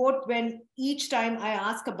my goat when each time I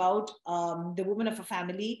ask about the woman of a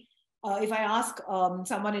family, if I ask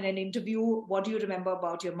someone in an interview, what do you remember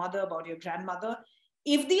about your mother, about your grandmother?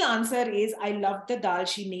 If the answer is, I loved the dal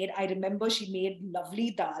she made, I remember she made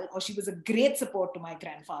lovely dal, or she was a great support to my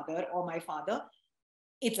grandfather or my father,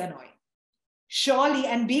 it's annoying. Surely,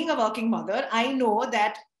 and being a working mother, I know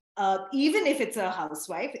that even if it's a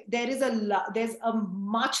housewife, there's a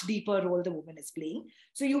much deeper role the woman is playing.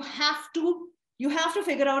 So you have to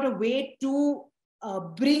figure out a way to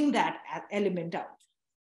bring that element out.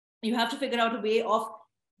 You have to figure out a way of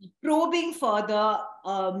probing further,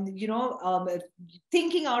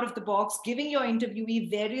 thinking out of the box, giving your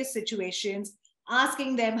interviewee various situations,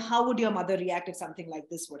 asking them, how would your mother react if something like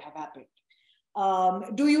this would have happened?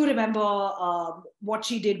 Do you remember what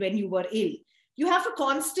she did when you were ill? You have to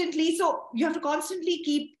constantly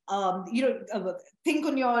keep, think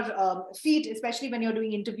on your feet, especially when you're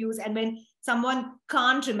doing interviews and when someone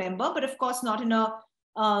can't remember, but of course not in a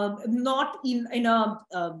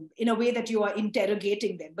way that you are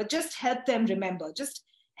interrogating them, but just help them remember, just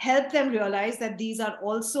help them realize that these are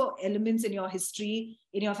also elements in your history,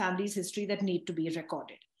 in your family's history, that need to be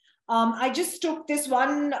recorded. I just took this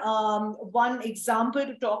one example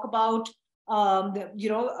to talk about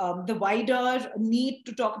the wider need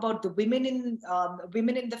to talk about the women in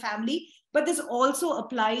the family, but this also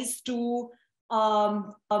applies to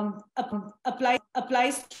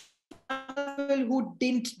people who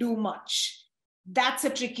didn't do much. That's a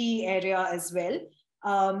tricky area as well.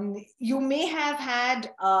 You may have had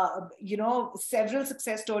several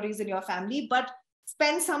success stories in your family, but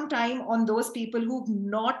spend some time on those people who've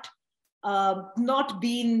not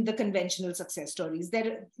been the conventional success stories.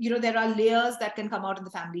 There are layers that can come out in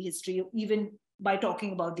the family history even by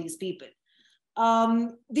talking about these people.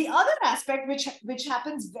 The other aspect which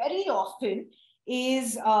happens very often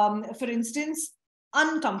is, for instance,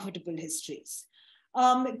 uncomfortable histories.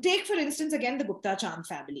 Take, for instance, again, the Gupta Chand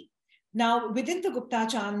family. Now, within the Gupta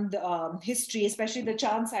Chand history, especially the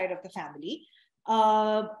Chand side of the family,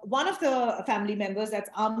 one of the family members, that's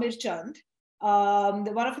Amir Chand,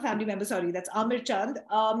 that's Amir Chand,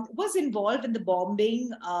 was involved in the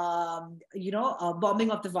bombing,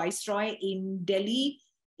 bombing of the Viceroy in Delhi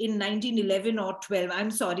in 1911 or 12.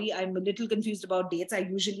 I'm sorry, I'm a little confused about dates. I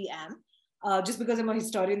usually am. Just because I'm a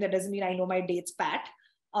historian, that doesn't mean I know my dates pat.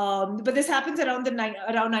 But this happens around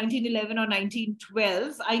around 1911 or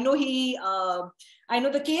 1912. I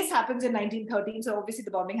know the case happens in 1913, so obviously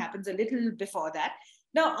the bombing happens a little before that.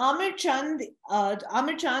 Now, Amir Chand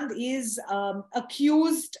is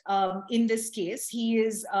accused in this case.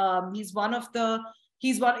 He's one of the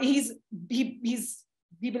he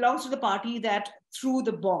belongs to the party that threw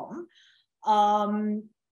the bomb. And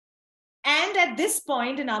at this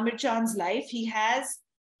point in Amir Chand's life, he has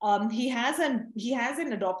an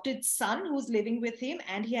adopted son who's living with him,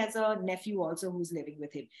 and he has a nephew also who's living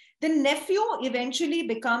with him. The nephew eventually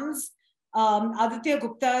becomes Aditya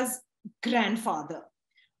Gupta's grandfather.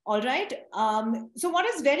 All right. So what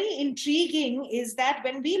is very intriguing is that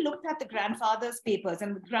when we looked at the grandfather's papers,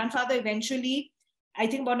 and the grandfather eventually, I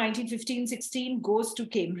think about 1915-16, goes to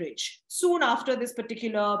Cambridge. Soon after this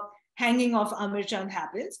particular hanging of Amir Chand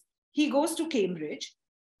happens, he goes to Cambridge.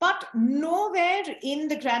 But nowhere in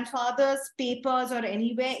the grandfather's papers or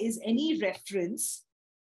anywhere is any reference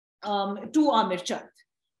to Amir Chand.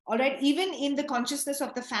 All right. Even in the consciousness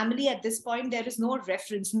of the family at this point, there is no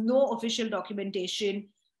reference, no official documentation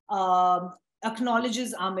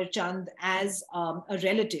acknowledges Amir Chand as a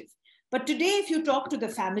relative. But today, if you talk to the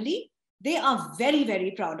family, they are very,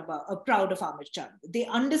 very proud of Amir Chand. They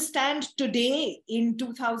understand today in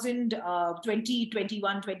 2020,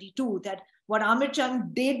 21, 22 that what Amir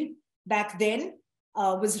Chand did back then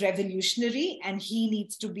was revolutionary, and he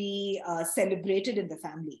needs to be celebrated in the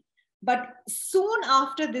family. But soon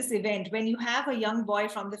after this event, when you have a young boy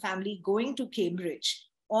from the family going to Cambridge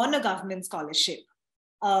on a government scholarship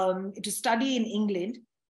to study in England,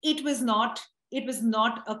 it was not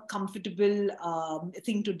a comfortable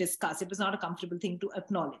thing to discuss. It was not a comfortable thing to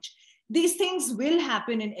acknowledge. These things will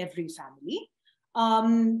happen in every family.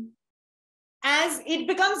 As it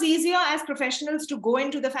becomes easier as professionals to go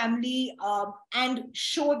into the family and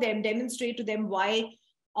show them, demonstrate to them why,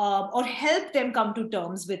 or help them come to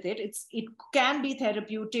terms with it. It can be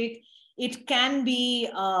therapeutic. It can be,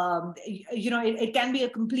 it can be a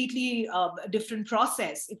completely different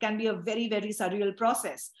process. It can be a very, very surreal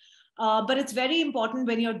process. But it's very important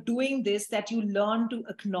when you're doing this that you learn to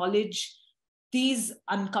acknowledge these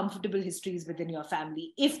uncomfortable histories within your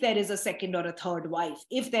family. If there is a second or a third wife,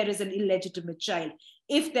 if there is an illegitimate child,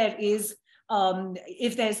 if there's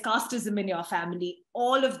casteism in your family,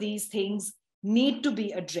 all of these things need to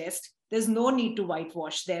be addressed. There's no need to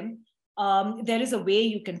whitewash them. There is a way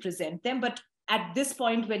you can present them, but at this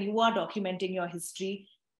point, when you are documenting your history,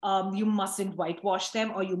 you mustn't whitewash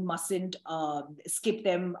them, or you mustn't skip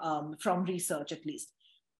them from research, at least.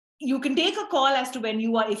 You can take a call as to when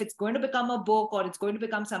if it's going to become a book or it's going to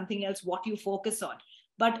become something else, what you focus on.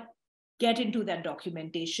 But get into that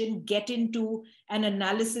documentation, get into an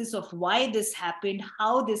analysis of why this happened,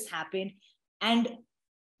 how this happened, and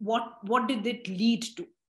what did it lead to.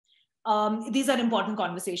 These are important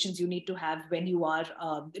conversations you need to have when you are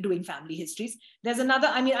doing family histories. There's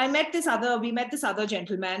another, we met this other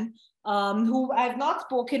gentleman who I've not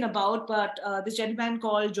spoken about, but this gentleman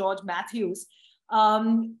called George Matthews.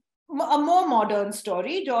 A more modern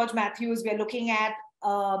story. George Matthews, we're looking at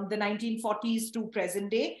the 1940s to present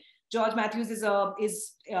day. George Matthews is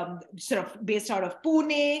sort of based out of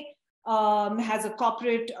Pune, has a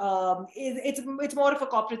corporate, it's more of a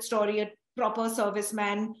corporate story, a proper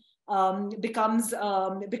serviceman, becomes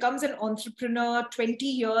an entrepreneur 20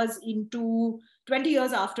 years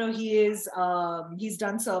after he's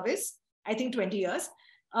done service, I think 20 years.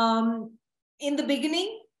 In the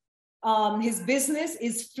beginning, his business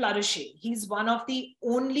is flourishing. He's one of the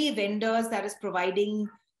only vendors that is providing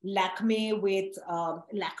Lakme with,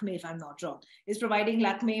 if I'm not wrong, is providing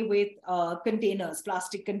Lakme with containers,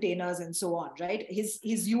 plastic containers and so on, right? His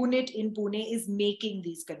unit in Pune is making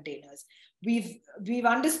these containers. We've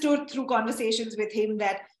understood through conversations with him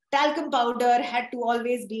that talcum powder had to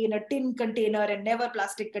always be in a tin container and never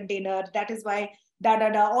plastic container. That is why,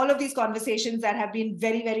 all of these conversations that have been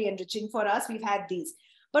very, very enriching for us, we've had these.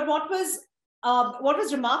 But what was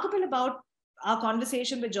remarkable about our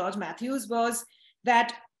conversation with George Matthews was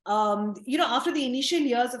that, after the initial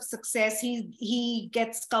years of success, he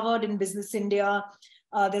gets covered in Business India.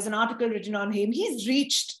 There's an article written on him. He's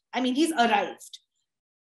arrived.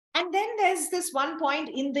 And then there's this one point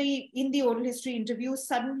in the oral history interview,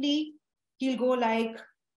 suddenly he'll go like,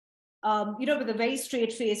 with a very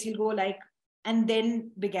straight face, he'll go like, and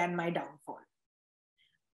then began my downfall.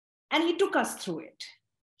 And he took us through it.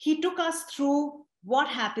 He took us through what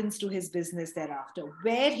happens to his business thereafter,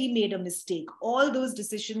 where he made a mistake, all those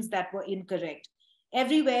decisions that were incorrect,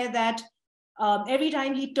 everywhere that, every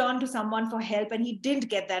time he turned to someone for help and he didn't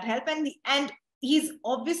get that help. And he's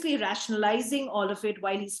obviously rationalizing all of it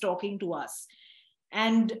while he's talking to us.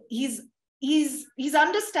 And he's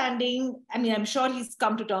understanding. I mean, I'm sure he's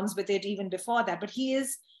come to terms with it even before that, but he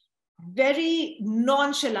is very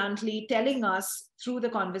nonchalantly telling us through the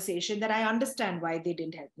conversation that I understand why they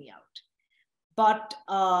didn't help me out. But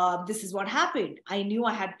this is what happened. I knew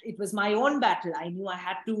it was my own battle. I knew I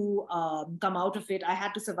had to come out of it. I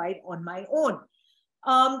had to survive on my own.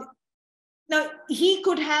 Now, he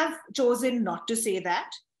could have chosen not to say that.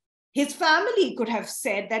 His family could have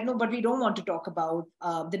said that, no, but we don't want to talk about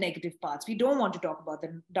the negative parts. We don't want to talk about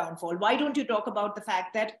the downfall. Why don't you talk about the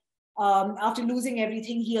fact that after losing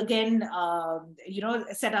everything, he again,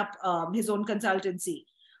 set up his own consultancy.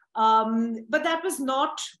 But that was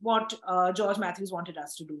not what George Matthews wanted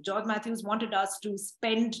us to do. George Matthews wanted us to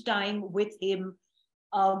spend time with him,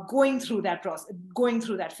 going through that process, going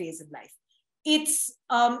through that phase in life. It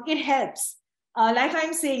helps. Like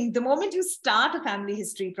I'm saying, the moment you start a family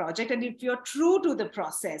history project, and if you're true to the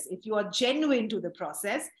process, if you are genuine to the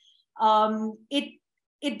process,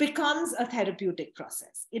 it becomes a therapeutic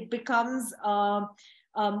process. It becomes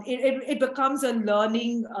it becomes a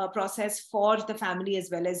learning process for the family as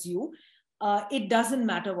well as you. It doesn't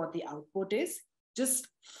matter what the output is. Just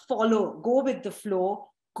follow, go with the flow,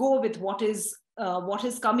 go with what is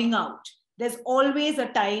coming out. There's always a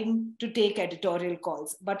time to take editorial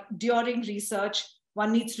calls, but during research,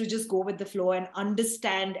 one needs to just go with the flow and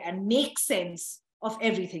understand and make sense of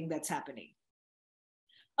everything that's happening.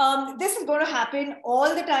 This is going to happen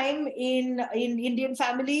all the time in Indian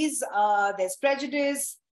families. There's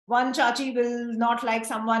prejudice. One chachi will not like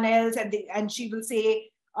someone else, and she will say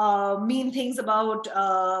mean things about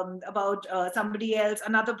somebody else.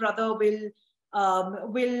 Another brother will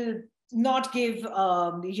not give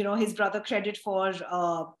his brother credit for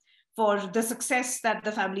the success that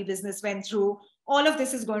the family business went through. All of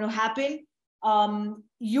this is going to happen.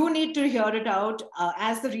 You need to hear it out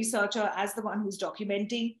as the researcher, as the one who's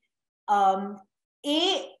documenting.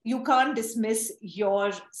 You can't dismiss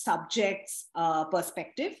your subject's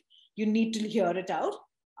perspective. You need to hear it out,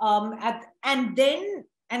 and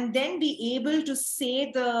then be able to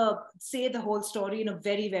say the whole story in a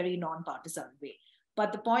very, very non-partisan way.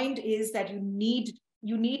 But the point is that you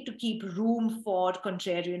need to keep room for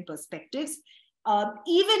contrarian perspectives,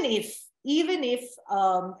 even if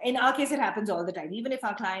in our case it happens all the time. Even if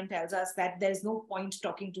our client tells us that there's no point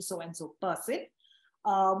talking to so and so person,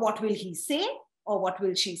 what will he say or what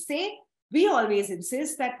will she say? We always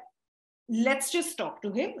insist that let's just talk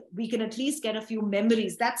to him. We can at least get a few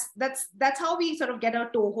memories. That's how we sort of get a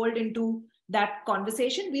toehold into that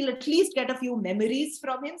conversation. We'll at least get a few memories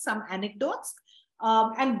from him, some anecdotes.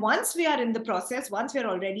 And once we are in the process, once we're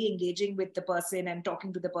already engaging with the person and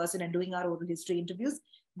talking to the person and doing our oral history interviews,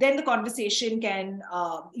 then the conversation can,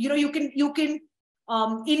 you can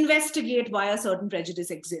investigate why a certain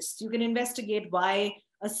prejudice exists. You can investigate why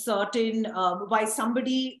why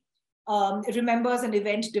somebody remembers an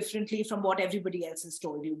event differently from what everybody else has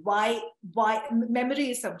told you. Why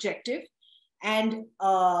memory is subjective, and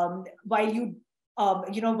while you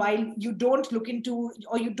don't look into,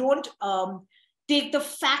 or you don't take the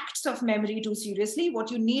facts of memory too seriously,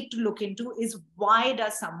 what you need to look into is why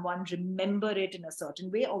does someone remember it in a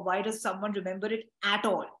certain way, or why does someone remember it at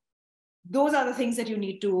all? Those are the things that you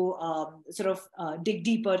need to dig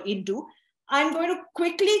deeper into. I'm going to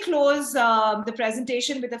quickly close the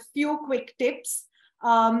presentation with a few quick tips.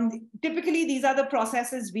 Typically, these are the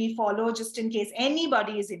processes we follow just in case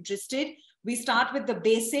anybody is interested. We start with the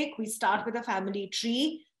basic. We start with a family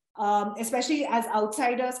tree. Especially as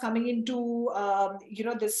outsiders coming into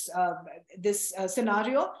this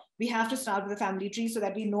scenario, we have to start with a family tree so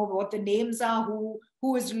that we know what the names are,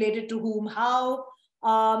 who is related to whom, how.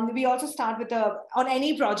 We also start with on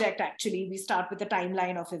any project, actually, we start with a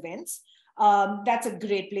timeline of events. That's a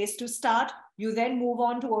great place to start. You then move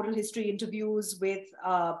on to oral history interviews with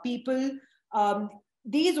people.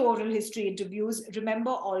 These oral history interviews,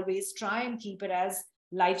 remember, always try and keep it as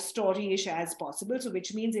life story-ish as possible. So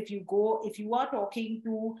which means if you are talking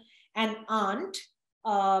to an aunt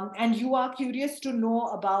and you are curious to know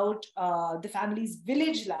about the family's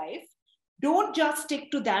village life, don't just stick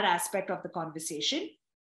to that aspect of the conversation.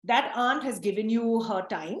 That aunt has given you her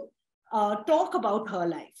time. Talk about her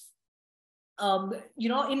life.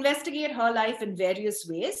 Investigate her life in various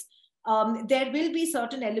ways. There will be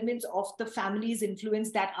certain elements of the family's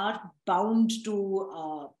influence that are bound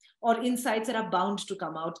to or insights that are bound to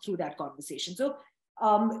come out through that conversation. So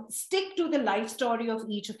stick to the life story of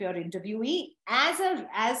each of your interviewee as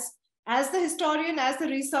the historian, as the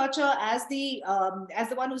researcher, as the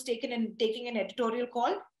one who's taking an editorial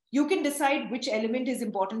call. You can decide which element is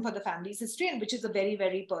important for the family's history and which is a very,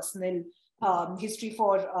 very personal history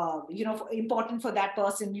for, important for that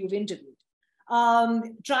person you've interviewed.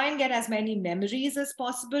 Try and get as many memories as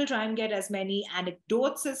possible, try and get as many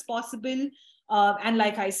anecdotes as possible. And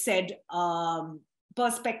like I said,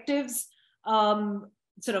 perspectives,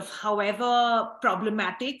 sort of however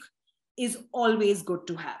problematic, is always good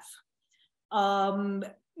to have.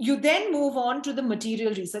 You then move on to the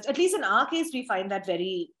material research. At least in our case, we find it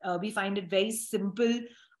very simple.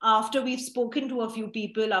 After we've spoken to a few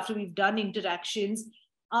people, after we've done interactions,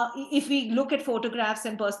 if we look at photographs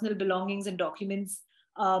and personal belongings and documents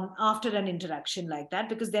after an interaction like that,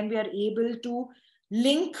 because then we are able to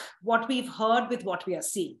link what we've heard with what we are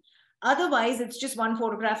seeing. Otherwise, it's just one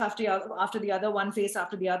photograph after the other, one face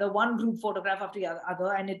after the other, one group photograph after the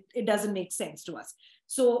other, and it doesn't make sense to us.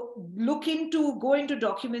 So go into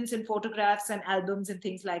documents and photographs and albums and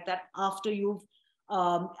things like that after you've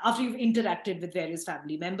interacted with various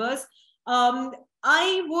family members. Now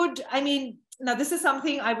this is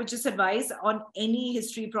something I would just advise on any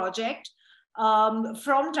history project.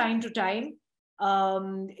 From time to time,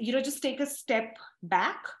 just take a step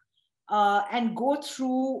back and go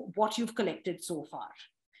through what you've collected so far.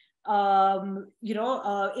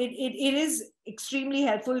 It is extremely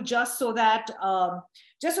helpful just so that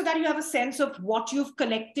you have a sense of what you've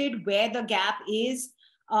collected, where the gap is.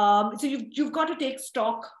 So you've got to take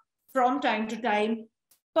stock from time to time.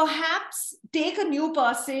 Perhaps take a new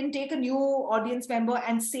person, take a new audience member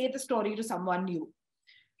and say the story to someone new,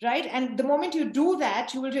 right? And the moment you do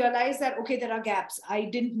that, you will realize that, okay, there are gaps. I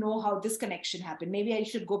didn't know how this connection happened. Maybe I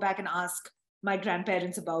should go back and ask my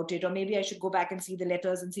grandparents about it, or maybe I should go back and see the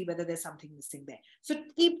letters and see whether there's something missing there. So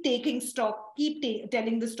keep taking stock,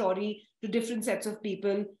 telling the story to different sets of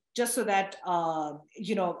people, just so that,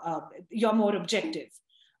 you're more objective.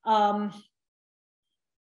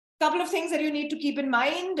 Couple of things that you need to keep in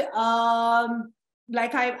mind.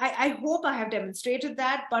 Like I hope I have demonstrated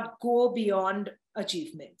that, but go beyond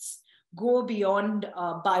achievements, go beyond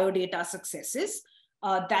biodata successes.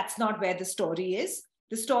 That's not where the story is.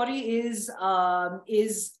 The story is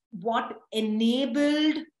what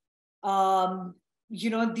enabled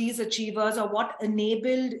these achievers, or what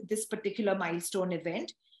enabled this particular milestone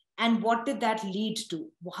event, and what did that lead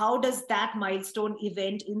to? How does that milestone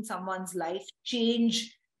event in someone's life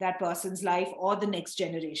change that person's life or the next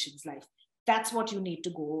generation's life? That's what you need to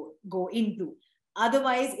go into.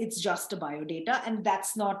 Otherwise, it's just a biodata, and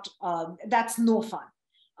that's no fun.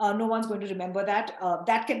 No one's going to remember that.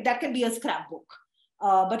 That can be a scrapbook,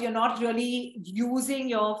 but you're not really using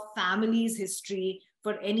your family's history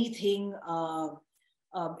for anything, for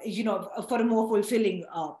a more fulfilling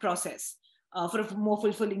process, for a more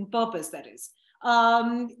fulfilling purpose, that is.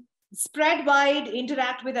 Spread wide,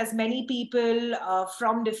 interact with as many people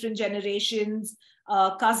from different generations,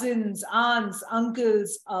 cousins, aunts,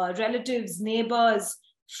 uncles, relatives, neighbors,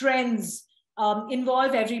 friends,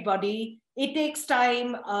 involve everybody. It takes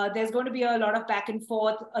time. There's going to be a lot of back and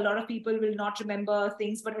forth. A lot of people will not remember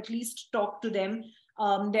things, but at least talk to them.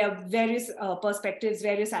 There are various perspectives,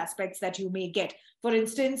 various aspects that you may get. For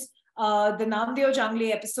instance, the Namdeo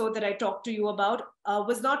Jangle episode that I talked to you about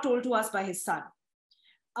was not told to us by his son.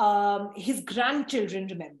 His grandchildren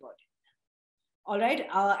remembered. All right.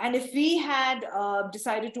 And if we had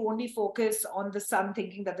decided to only focus on the son,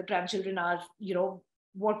 thinking that the grandchildren are,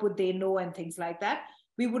 what would they know and things like that,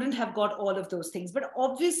 we wouldn't have got all of those things. But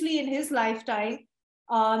obviously in his lifetime,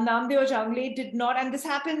 Namdeo Jangle did not, and this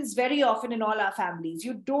happens very often in all our families.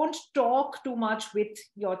 You don't talk too much with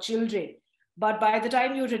your children, but by the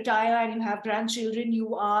time you retire and you have grandchildren,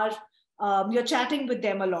 you're chatting with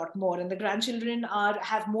them a lot more, and the grandchildren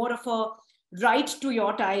have more of a right to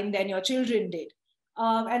your time than your children did.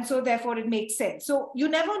 And so therefore it makes sense. So you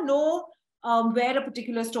never know where a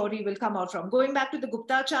particular story will come out from. Going back to the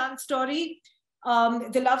Gupta Chand story,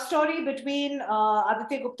 the love story between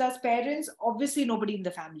Aditya Gupta's parents, obviously nobody in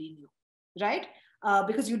the family knew, right?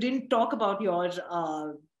 Because you didn't talk about your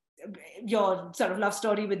sort of love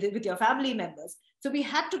story with your family members. So we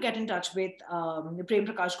had to get in touch with Prem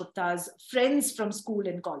Prakash Gupta's friends from school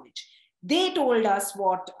and college. They told us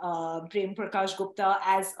what Prem Prakash Gupta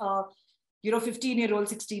as a 15-year-old,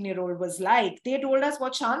 16-year-old was like. They told us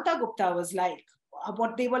what Shanta Gupta was like,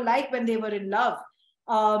 what they were like when they were in love.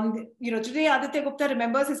 Today Aditya Gupta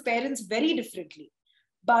remembers his parents very differently.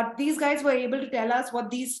 But these guys were able to tell us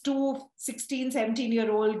what these two 16,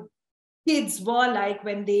 17-year-old kids were like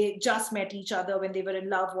when they just met each other, when they were in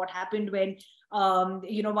love, what happened when,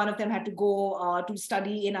 one of them had to go to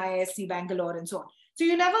study in IISc Bangalore and so on. So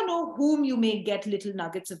you never know whom you may get little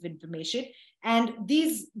nuggets of information. And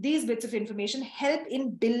these bits of information help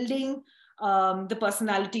in building the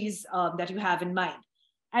personalities that you have in mind.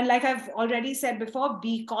 And like I've already said before,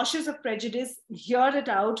 be cautious of prejudice, hear it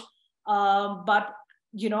out, but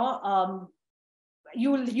you'll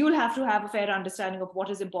have to have a fair understanding of what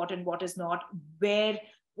is important, what is not, where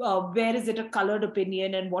is it a colored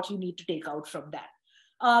opinion, and what you need to take out from that.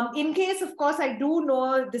 In case, of course, I do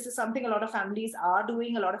know this is something a lot of families are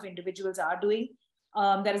doing, a lot of individuals are doing,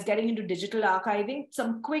 that is getting into digital archiving.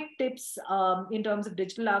 Some quick tips in terms of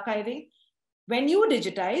digital archiving. When you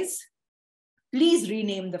digitize, please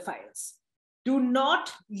rename the files. Do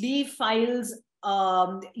not leave files,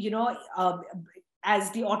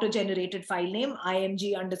 as the auto-generated file name,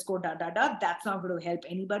 img_da. That's not going to help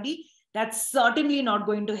anybody. That's certainly not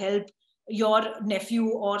going to help your nephew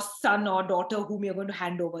or son or daughter whom you're going to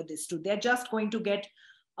hand over this to. They're just going to get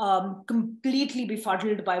completely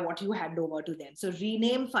befuddled by what you hand over to them. So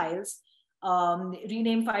rename files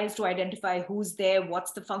to identify who's there,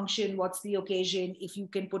 what's the function, what's the occasion. If you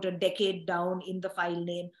can put a decade down in the file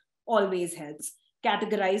name, always helps.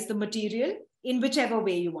 Categorize the material in whichever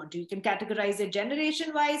way you want to. You can categorize it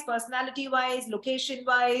generation-wise, personality-wise,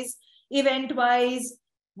 location-wise, event-wise,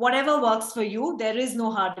 whatever works for you. There is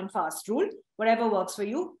no hard and fast rule. Whatever works for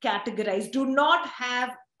you, categorize. Do not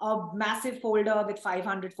have a massive folder with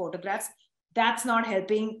 500 photographs. That's not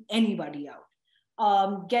helping anybody out.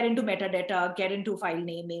 Get into metadata, get into file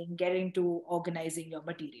naming, get into organizing your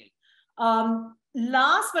material.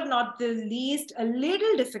 Last but not the least, a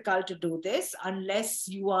little difficult to do this unless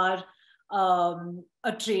you are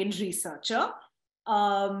a trained researcher,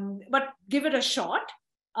 but give it a shot.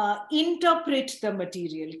 Interpret the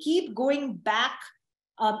material. Keep going back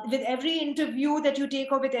with every interview that you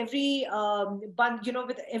take, or with every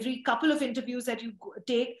with every couple of interviews that you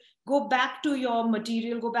take. Go back to your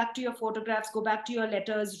material, go back to your photographs, go back to your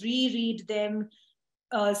letters, reread them,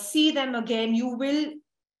 see them again. You will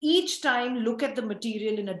each time look at the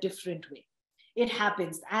material in a different way. It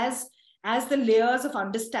happens as the layers of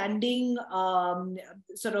understanding pile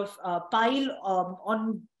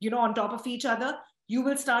on top of each other. You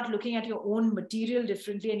will start looking at your own material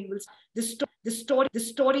differently, and you will the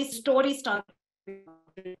story start.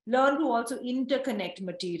 Learn to also interconnect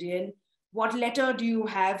material. What letter do you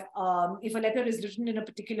have? If a letter is written in a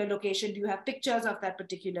particular location, do you have pictures of that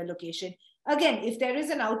particular location? Again, if there is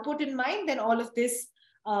an output in mind, then all of this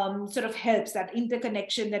helps. That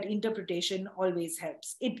interconnection, that interpretation always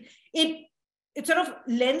helps. It sort of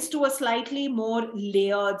lends to a slightly more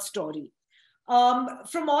layered story.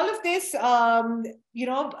 From all of this, let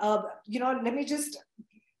me just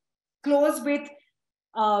close with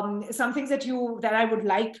some things that I would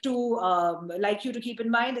like you to keep in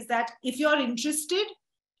mind is that if you're interested,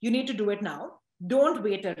 you need to do it now. Don't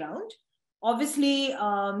wait around. Obviously,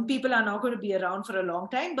 people are not going to be around for a long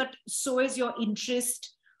time, but so is your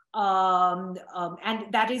interest, and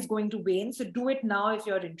that is going to wane. So do it now if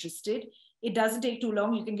you're interested. It doesn't take too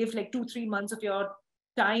long. You can give like 2-3 months of your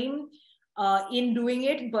time in doing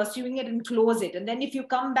it, and pursuing it, and close it. And then if you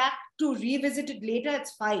come back to revisit it later,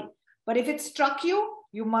 it's fine. But if it struck you,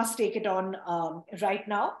 you must take it on right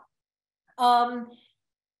now.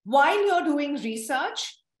 While you're doing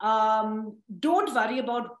research, don't worry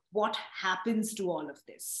about what happens to all of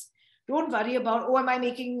this. Don't worry about, oh, am I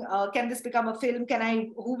making, can this become a film?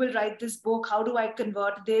 Who will write this book? How do I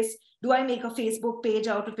convert this? Do I make a Facebook page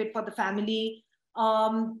out of it for the family?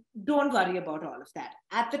 Don't worry about all of that.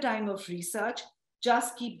 At the time of research,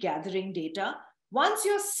 just keep gathering data. Once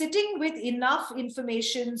you're sitting with enough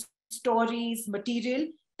information, stories, material,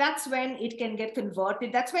 that's when it can get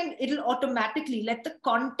converted. That's when it'll automatically let the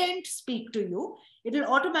content speak to you. It'll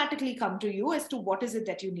automatically come to you as to what is it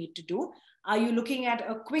that you need to do. Are you looking at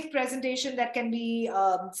a quick presentation that can be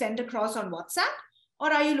sent across on WhatsApp?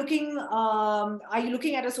 Or are you looking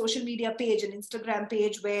at a social media page, an Instagram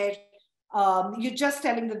page where you're just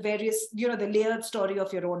telling the various, the layered story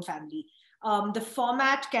of your own family? The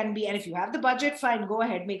format can be, and if you have the budget, fine, go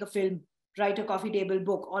ahead, make a film, write a coffee table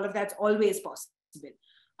book. All of that's always possible.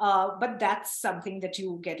 But that's something that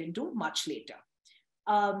you get into much later.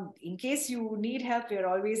 In case you need help, we're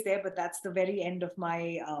always there, but that's the very end of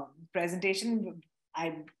my presentation.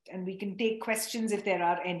 And we can take questions if there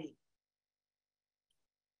are any.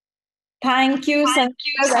 Thank you,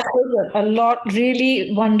 Sanghamitra. That was a lot,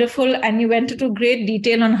 really wonderful. And you went into great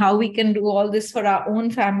detail on how we can do all this for our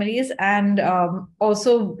own families, and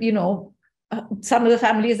also, some of the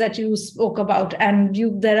families that you spoke about. And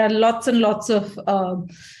there are lots and lots of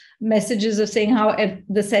messages of saying how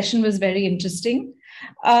the session was very interesting.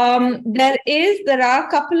 There are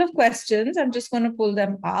a couple of questions. I'm just going to pull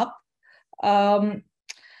them up.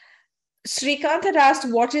 Shrikant had asked,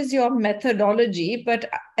 what is your methodology? But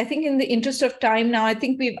I think in the interest of time now, I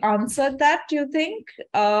think we've answered that, do you think?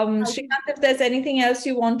 Shrikant, if there's anything else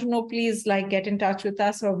you want to know, please get in touch with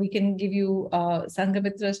us, or we can give you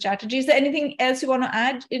Sanghamitra Chatterjee. Is there anything else you want to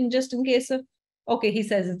add just in case of? Okay, he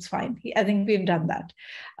says it's fine. I think we've done that.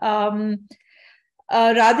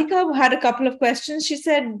 Radhika had a couple of questions. She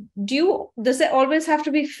said, does there always have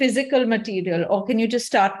to be physical material, or can you just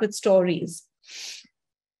start with stories?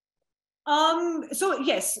 So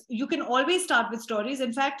yes, you can always start with stories.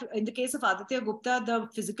 In fact, in the case of Aditya Gupta, the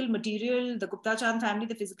physical material, the Gupta Chand family,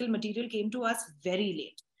 the physical material came to us very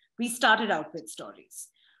late. We started out with stories.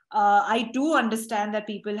 I do understand that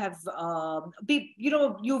people have,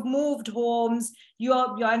 you've moved homes,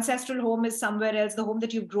 your ancestral home is somewhere else, the home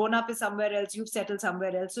that you've grown up is somewhere else, you've settled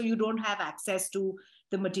somewhere else, so you don't have access to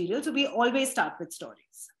the material. So we always start with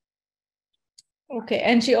stories. Okay,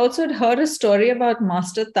 and she also had heard a story about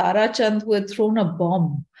Master Tara Chand who had thrown a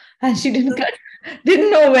bomb, and she didn't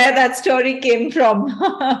know where that story came from.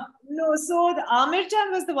 No, so the Amir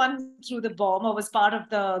Chand was the one who threw the bomb, or was part of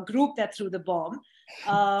the group that threw the bomb.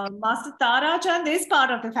 Master Tara Chand is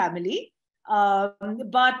part of the family,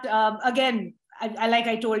 but again, like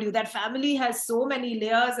I told you, that family has so many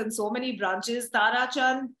layers and so many branches. Tara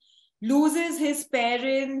Chand loses his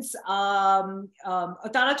parents.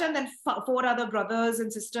 Tara Chand and four other brothers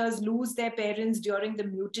and sisters lose their parents during the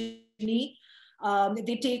mutiny.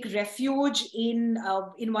 They take refuge in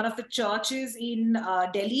one of the churches in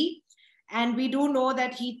Delhi, and we do know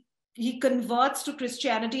that he converts to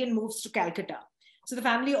Christianity and moves to Calcutta. So the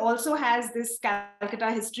family also has this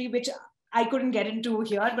Calcutta history, which I couldn't get into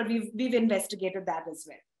here, but we've investigated that as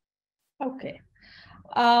well. Okay.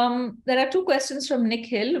 There are two questions from Nick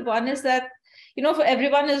Hill. One is that, for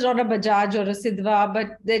everyone is not a Bajaj or a Sidhwa,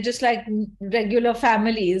 but they're just like regular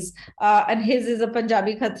families. And his is a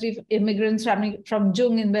Punjabi Khatri immigrants from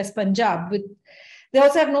Jung in West Punjab. They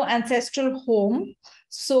also have no ancestral home,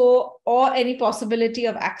 or any possibility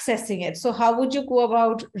of accessing it. So how would you go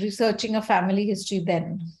about researching a family history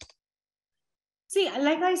then? See,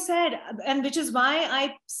 like I said, and which is why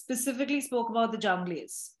I specifically spoke about the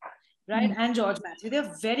Jungles, right? And George Matthew.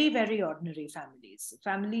 They're very, very ordinary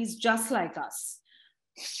families just like us.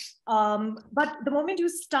 But the moment you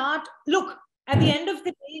start, look, at the end of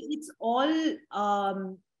the day,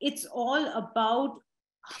 it's all about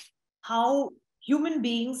how human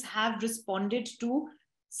beings have responded to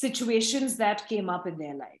situations that came up in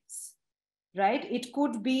their lives, right? It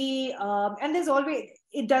could be, and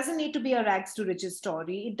it doesn't need to be a rags to riches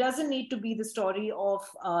story. It doesn't need to be the story of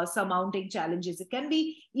surmounting challenges. It can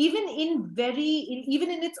be even in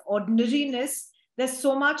its ordinariness. There's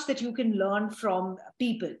so much that you can learn from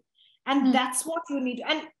people, and that's what you need.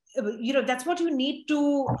 And that's what you need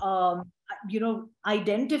to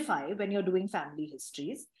identify when you're doing family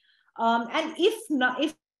histories. And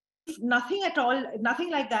if nothing at all,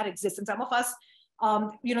 nothing like that exists, and some of us,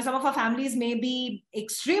 some of our families may be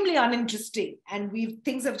extremely uninteresting, and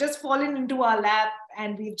things have just fallen into our lap,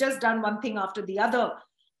 and we've just done one thing after the other.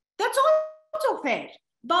 That's also fair,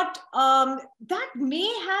 but that may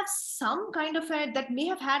have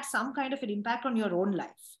had some kind of an impact on your own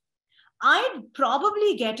life. I'd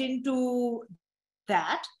probably get into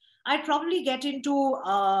that. I'd probably get into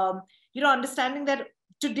understanding that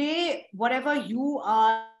today, whatever you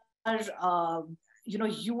are,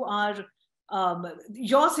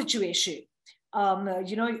 your situation,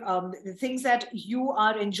 the things that you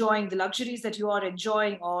are enjoying, the luxuries that you are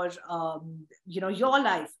enjoying, or your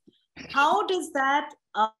life. How does that?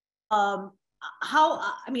 How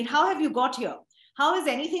have you got here? How has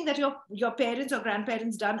anything that your parents or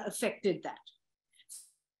grandparents done affected that?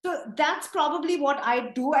 So that's probably what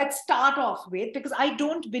I do. I'd start off with, because I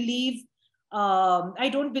don't believe that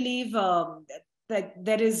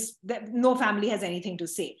no family has anything to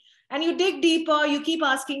say. And you dig deeper, you keep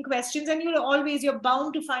asking questions, and you're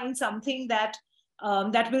bound to find something that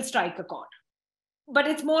will strike a chord. But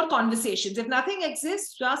it's more conversations. If nothing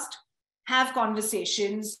exists, just have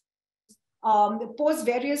conversations. Pose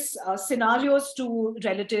various scenarios to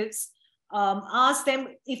relatives. Ask them,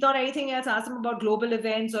 if not anything else, ask them about global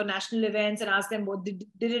events or national events, and ask them, what did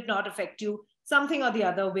it not affect you? Something or the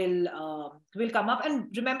other will come up. And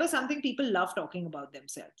remember something, people love talking about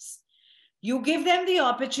themselves. You give them the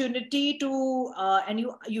opportunity to, and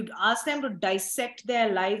you'd ask them to dissect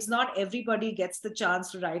their lives. Not everybody gets the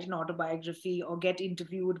chance to write an autobiography or get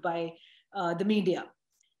interviewed by the media.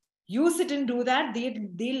 You sit and do that,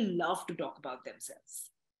 they'll love to talk about themselves.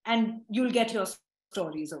 And you'll get your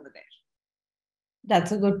stories over there.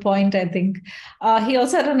 That's a good point, I think. He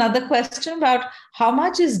also had another question about how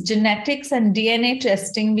much is genetics and DNA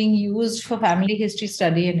testing being used for family history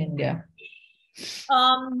study in India?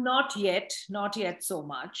 Not yet so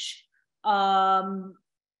much.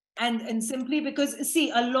 And simply because,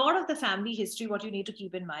 see, a lot of the family history, what you need to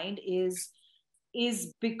keep in mind is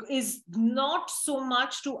not so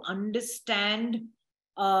much to understand,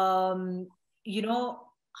 you know,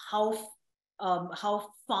 how how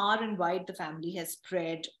far and wide the family has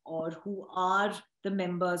spread, or who are the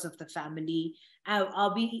members of the family.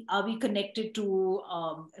 Are we connected to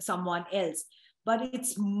someone else? But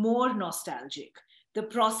it's more nostalgic. The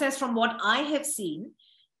process, from what I have seen,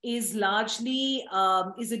 is largely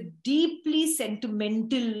is a deeply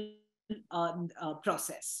sentimental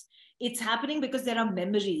process. It's happening because there are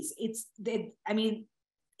memories. I mean,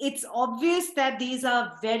 it's obvious that these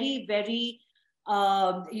are very, very,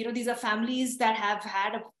 these are families that have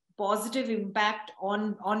had a positive impact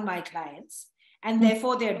on my clients, and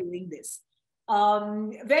therefore they're doing this.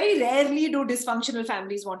 Very rarely do dysfunctional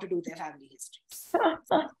families want to do their family histories.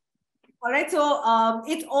 All right, so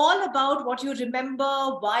it's all about what you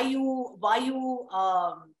remember, why you.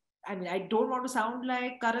 I mean, I don't want to sound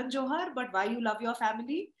like Karan Johar, but why you love your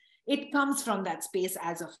family. It comes from that space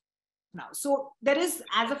as of now. So there is,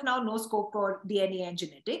 as of now, no scope for DNA and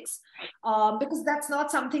genetics, because that's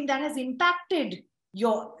not something that has impacted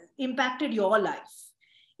your life.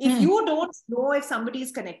 If you don't know if somebody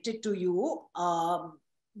is connected to you,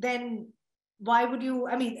 then why would you?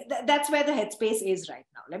 I mean, that's where the headspace is right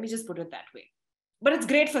now. Let me just put it that way. But it's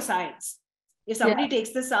great for science. If somebody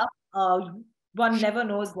takes this up, one never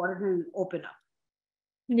knows what it will open up.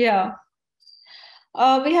 Yeah.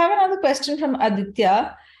 We have another question from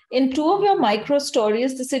Aditya. In two of your micro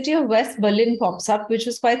stories, the city of West Berlin pops up, which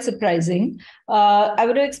was quite surprising. I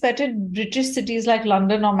would have expected British cities like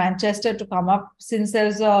London or Manchester to come up, since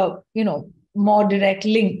there's a, more direct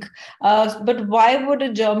link. But why would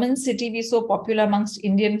a German city be so popular amongst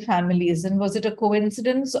Indian families? And was it a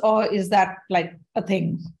coincidence, or is that like a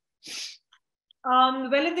thing?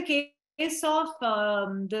 Well, in the case of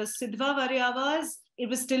the Sidhva Varyavas, it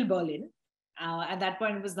was still Berlin. At that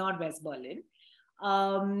point, it was not West Berlin.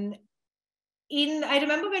 I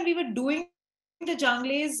remember when we were doing the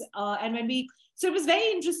Jungles, so it was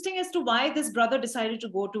very interesting as to why this brother decided to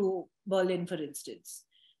go to Berlin, for instance,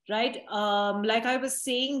 right? Like I was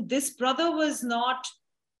saying, this brother was not,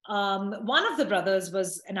 one of the brothers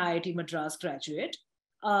was an IIT Madras graduate.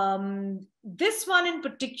 This one in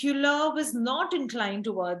particular was not inclined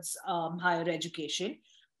towards higher education,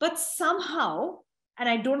 but somehow, and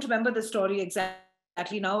I don't remember the story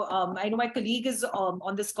exactly now. I know my colleague is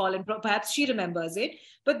on this call, and perhaps she remembers it.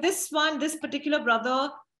 But this particular brother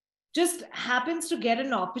just happens to get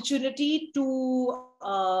an opportunity to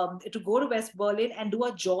go to West Berlin and do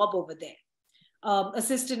a job over there.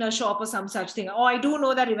 Assist in a shop or some such thing. Oh, I do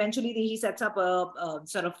know that eventually he sets up a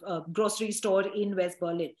sort of a grocery store in West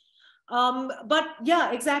Berlin. But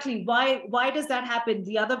yeah, exactly. Why does that happen?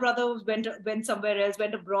 The other brother went somewhere else,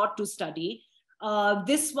 went abroad to study.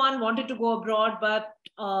 This one wanted to go abroad, but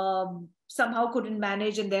somehow couldn't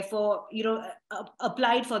manage, and therefore,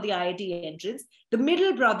 applied for the IIT entrance. The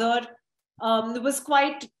middle brother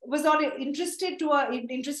was not interested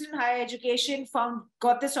in higher education,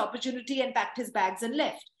 got this opportunity and packed his bags and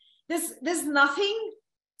left. There's nothing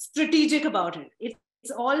strategic about it.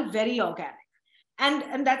 It's all very organic.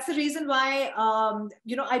 And that's the reason why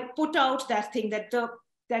I put out that thing that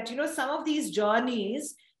some of these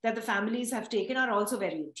journeys that the families have taken are also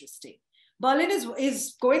very interesting. Berlin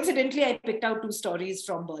is coincidentally, I picked out two stories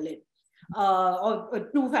from Berlin, or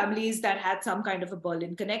two families that had some kind of a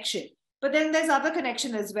Berlin connection. But then there's other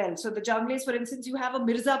connection as well. So the Jungles, for instance, you have a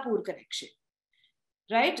Mirzapur connection,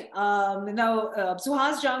 right? Now,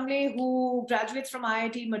 Suhas Jangle, who graduates from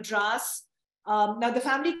IIT Madras, now the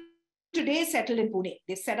family today is settled in Pune.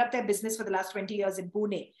 They set up their business for the last 20 years in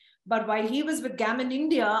Pune. But while he was with Gammon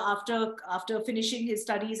India, after finishing his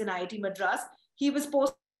studies in IIT Madras, he was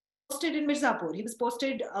posted in Mirzapur. He was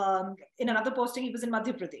posted in another posting, he was in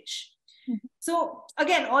Madhya Pradesh. So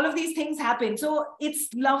again, all of these things happen. So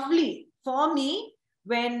it's lovely for me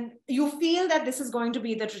when you feel that this is going to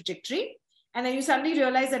be the trajectory, and then you suddenly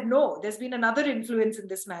realize that no, there's been another influence in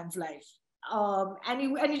this man's life. And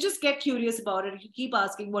you just get curious about it. You keep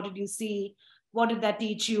asking, what did you see? What did that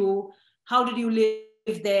teach you? How did you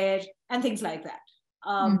live there? And things like that.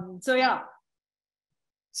 So yeah.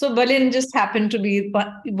 So Berlin just happened to be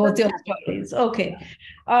both your stories. Okay.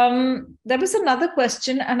 There was another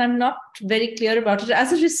question, and I'm not very clear about it.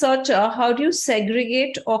 As a researcher, how do you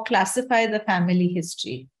segregate or classify the family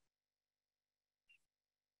history?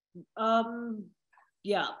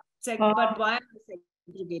 Yeah. But why am I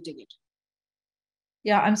segregating it?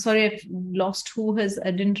 Yeah, I'm sorry, I've lost I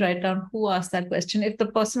didn't write down who asked that question. If the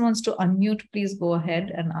person wants to unmute, please go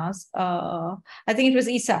ahead and ask. I think it was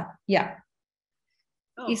Isa. Yeah.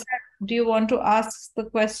 Oh. Isa, do you want to ask the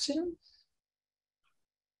question?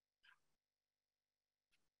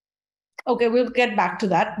 Okay, we'll get back to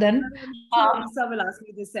that then. Isa will ask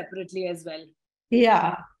me this separately as well.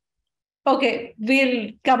 Yeah. Okay,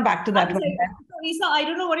 we'll come back to that one. Isa, I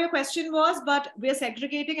don't know what your question was, but we're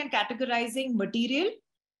segregating and categorizing material.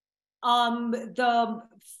 The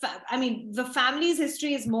family's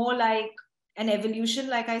history is more like an evolution,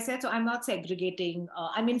 like I said. So I'm not segregating.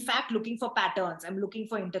 I'm in fact looking for patterns. I'm looking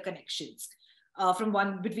for interconnections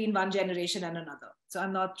between one generation and another. So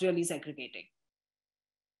I'm not really segregating.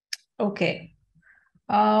 Okay.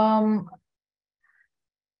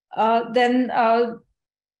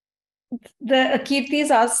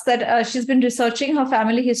 Kirti's asked that she's been researching her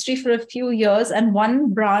family history for a few years, and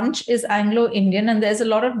one branch is Anglo-Indian, and there's a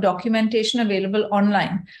lot of documentation available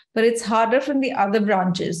online, but it's harder from the other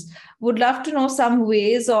branches. Would love to know some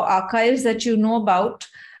ways or archives that you know about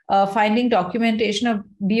finding documentation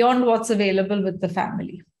beyond what's available with the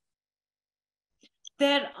family.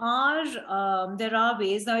 There are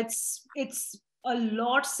ways. Now it's a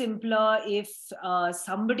lot simpler if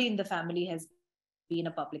somebody in the family has been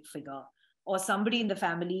a public figure, or somebody in the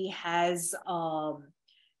family has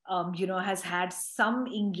has had some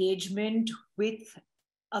engagement with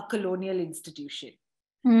a colonial institution.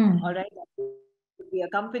 All right, that could be a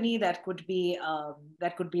company, that could be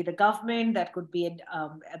the government, that could be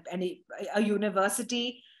a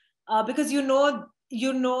university, because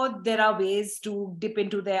there are ways to dip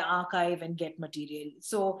into their archive and get material.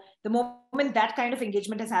 So the moment that kind of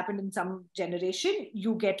engagement has happened in some generation,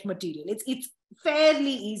 you get material. It's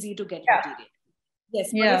fairly easy to get material.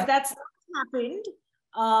 Yes, but if that's not happened,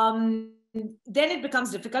 then it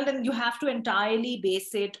becomes difficult, and you have to entirely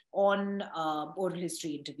base it on oral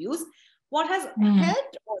history interviews. What has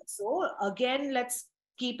helped also, again, let's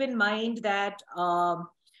keep in mind that,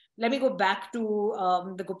 let me go back to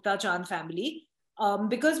the Gupta Chand family.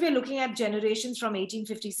 Because we're looking at generations from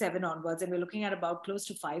 1857 onwards, and we're looking at about close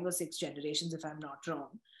to 5 or 6 generations, if I'm not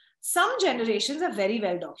wrong. Some generations are very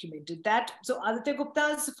well documented. So Aditya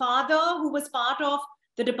Gupta's father, who was part of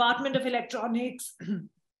the Department of Electronics,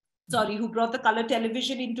 who brought the color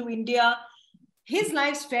television into India, his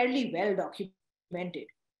life's fairly well documented.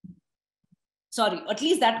 At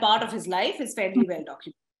least that part of his life is fairly well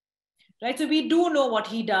documented. Right? So we do know what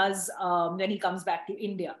he does when he comes back to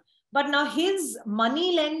India. But now his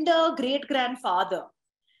moneylender great-grandfather,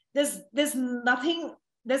 there's nothing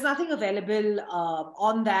available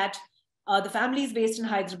on that. The family is based in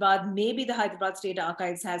Hyderabad. Maybe the Hyderabad State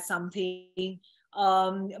Archives has something,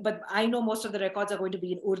 but I know most of the records are going to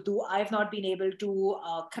be in Urdu. I've not been able to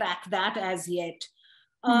crack that as yet.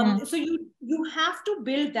 So you have to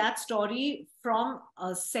build that story from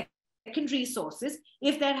secondary sources.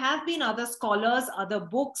 If there have been other scholars, other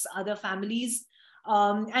books, other families,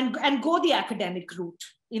 and go the academic route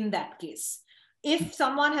in that case. If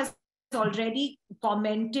someone has already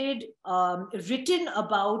commented, written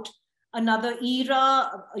about another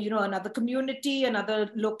era, another community,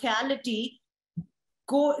 another locality,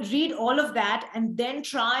 go read all of that and then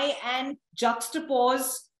try and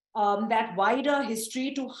juxtapose that wider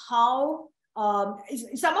history to how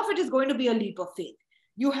some of it is going to be a leap of faith.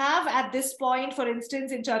 You have at this point, for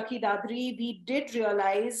instance, in Charkhi Dadri, we did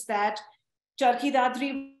realize that Charkhi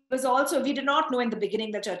Dadri was also, we did not know in the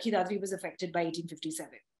beginning that Charkhi Dadri was affected by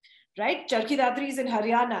 1857, right? Charkhi Dadri is in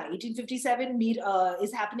Haryana. 1857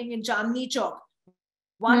 is happening in Chandni Chowk.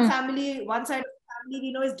 One side of the family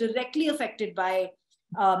we know is directly affected by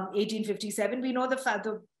 1857. We know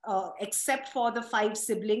except for the 5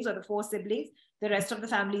 siblings or the 4 siblings, the rest of the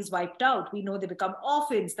family is wiped out. We know they become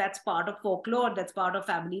orphans. That's part of folklore. That's part of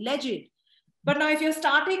family legend. But now, if you're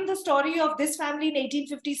starting the story of this family in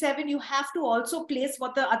 1857, you have to also place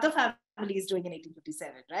what the other family is doing in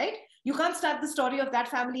 1857, right? You can't start the story of that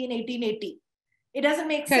family in 1880. It doesn't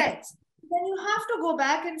make sense. Then you have to go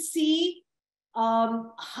back and see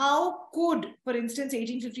how could, for instance,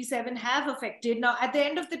 1857 have affected. Now, at the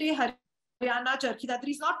end of the day, Haryana, Charkhi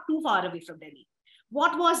Dadri is not too far away from Delhi.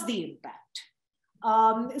 What was the impact?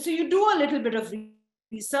 So you do a little bit of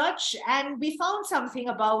research, and we found something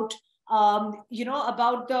about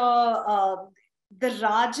about the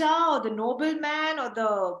Raja or the nobleman or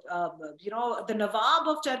the Nawab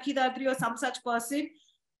of Charkhi Dadri or some such person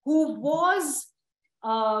who was,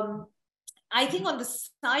 I think, on the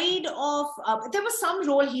side of, there was some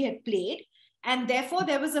role he had played, and therefore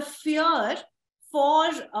there was a fear for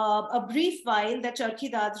a brief while that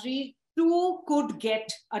Charkhi Dadri too could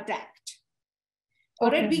get attacked. Okay.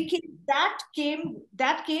 All right,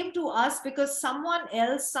 that came to us because someone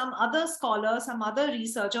else, some other scholar, some other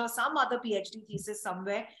researcher, some other PhD thesis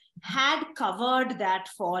somewhere had covered that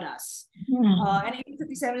for us. And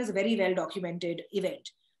 1857 is a very well documented event.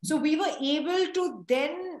 So we were able to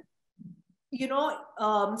then,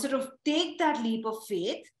 sort of take that leap of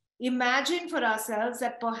faith, imagine for ourselves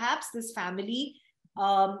that perhaps this family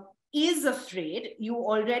is afraid. You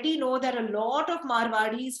already know that a lot of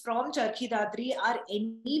Marwadis from Charkhi Dadri are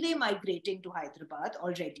anyway migrating to Hyderabad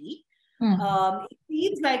already. It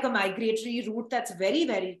seems like a migratory route that's very,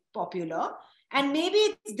 very popular. And maybe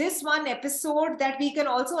it's this one episode that we can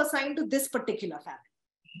also assign to this particular family.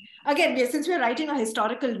 Again, since we're writing a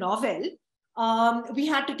historical novel, we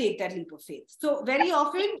had to take that leap of faith. So very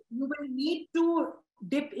often you will need to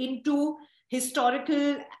dip into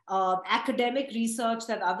historical academic research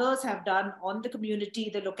that others have done on the community,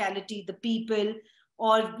 the locality, the people,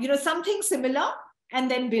 or something similar, and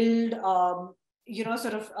then build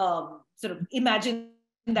sort of imagine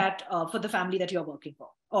that for the family that you're working for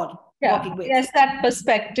or working with. Yes, that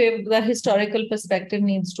perspective, the historical perspective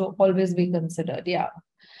needs to always be considered. Yeah.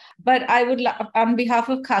 But I would, on behalf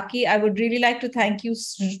of Khaki, I would really like to thank you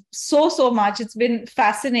so much. It's been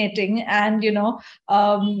fascinating. And,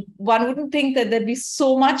 one wouldn't think that there'd be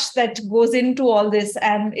so much that goes into all this.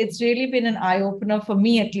 And it's really been an eye-opener for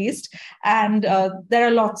me, at least. And there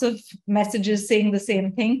are lots of messages saying the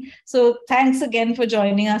same thing. So thanks again for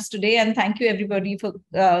joining us today. And thank you, everybody, for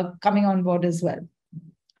coming on board as well.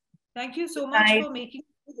 Thank you so much for making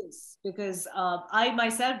this, because I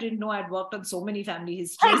myself didn't know I'd worked on so many family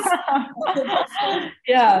histories.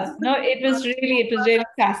 Yeah, no, it was really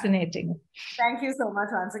fascinating. Thank you so much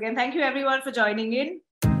once again. Thank you everyone for joining in.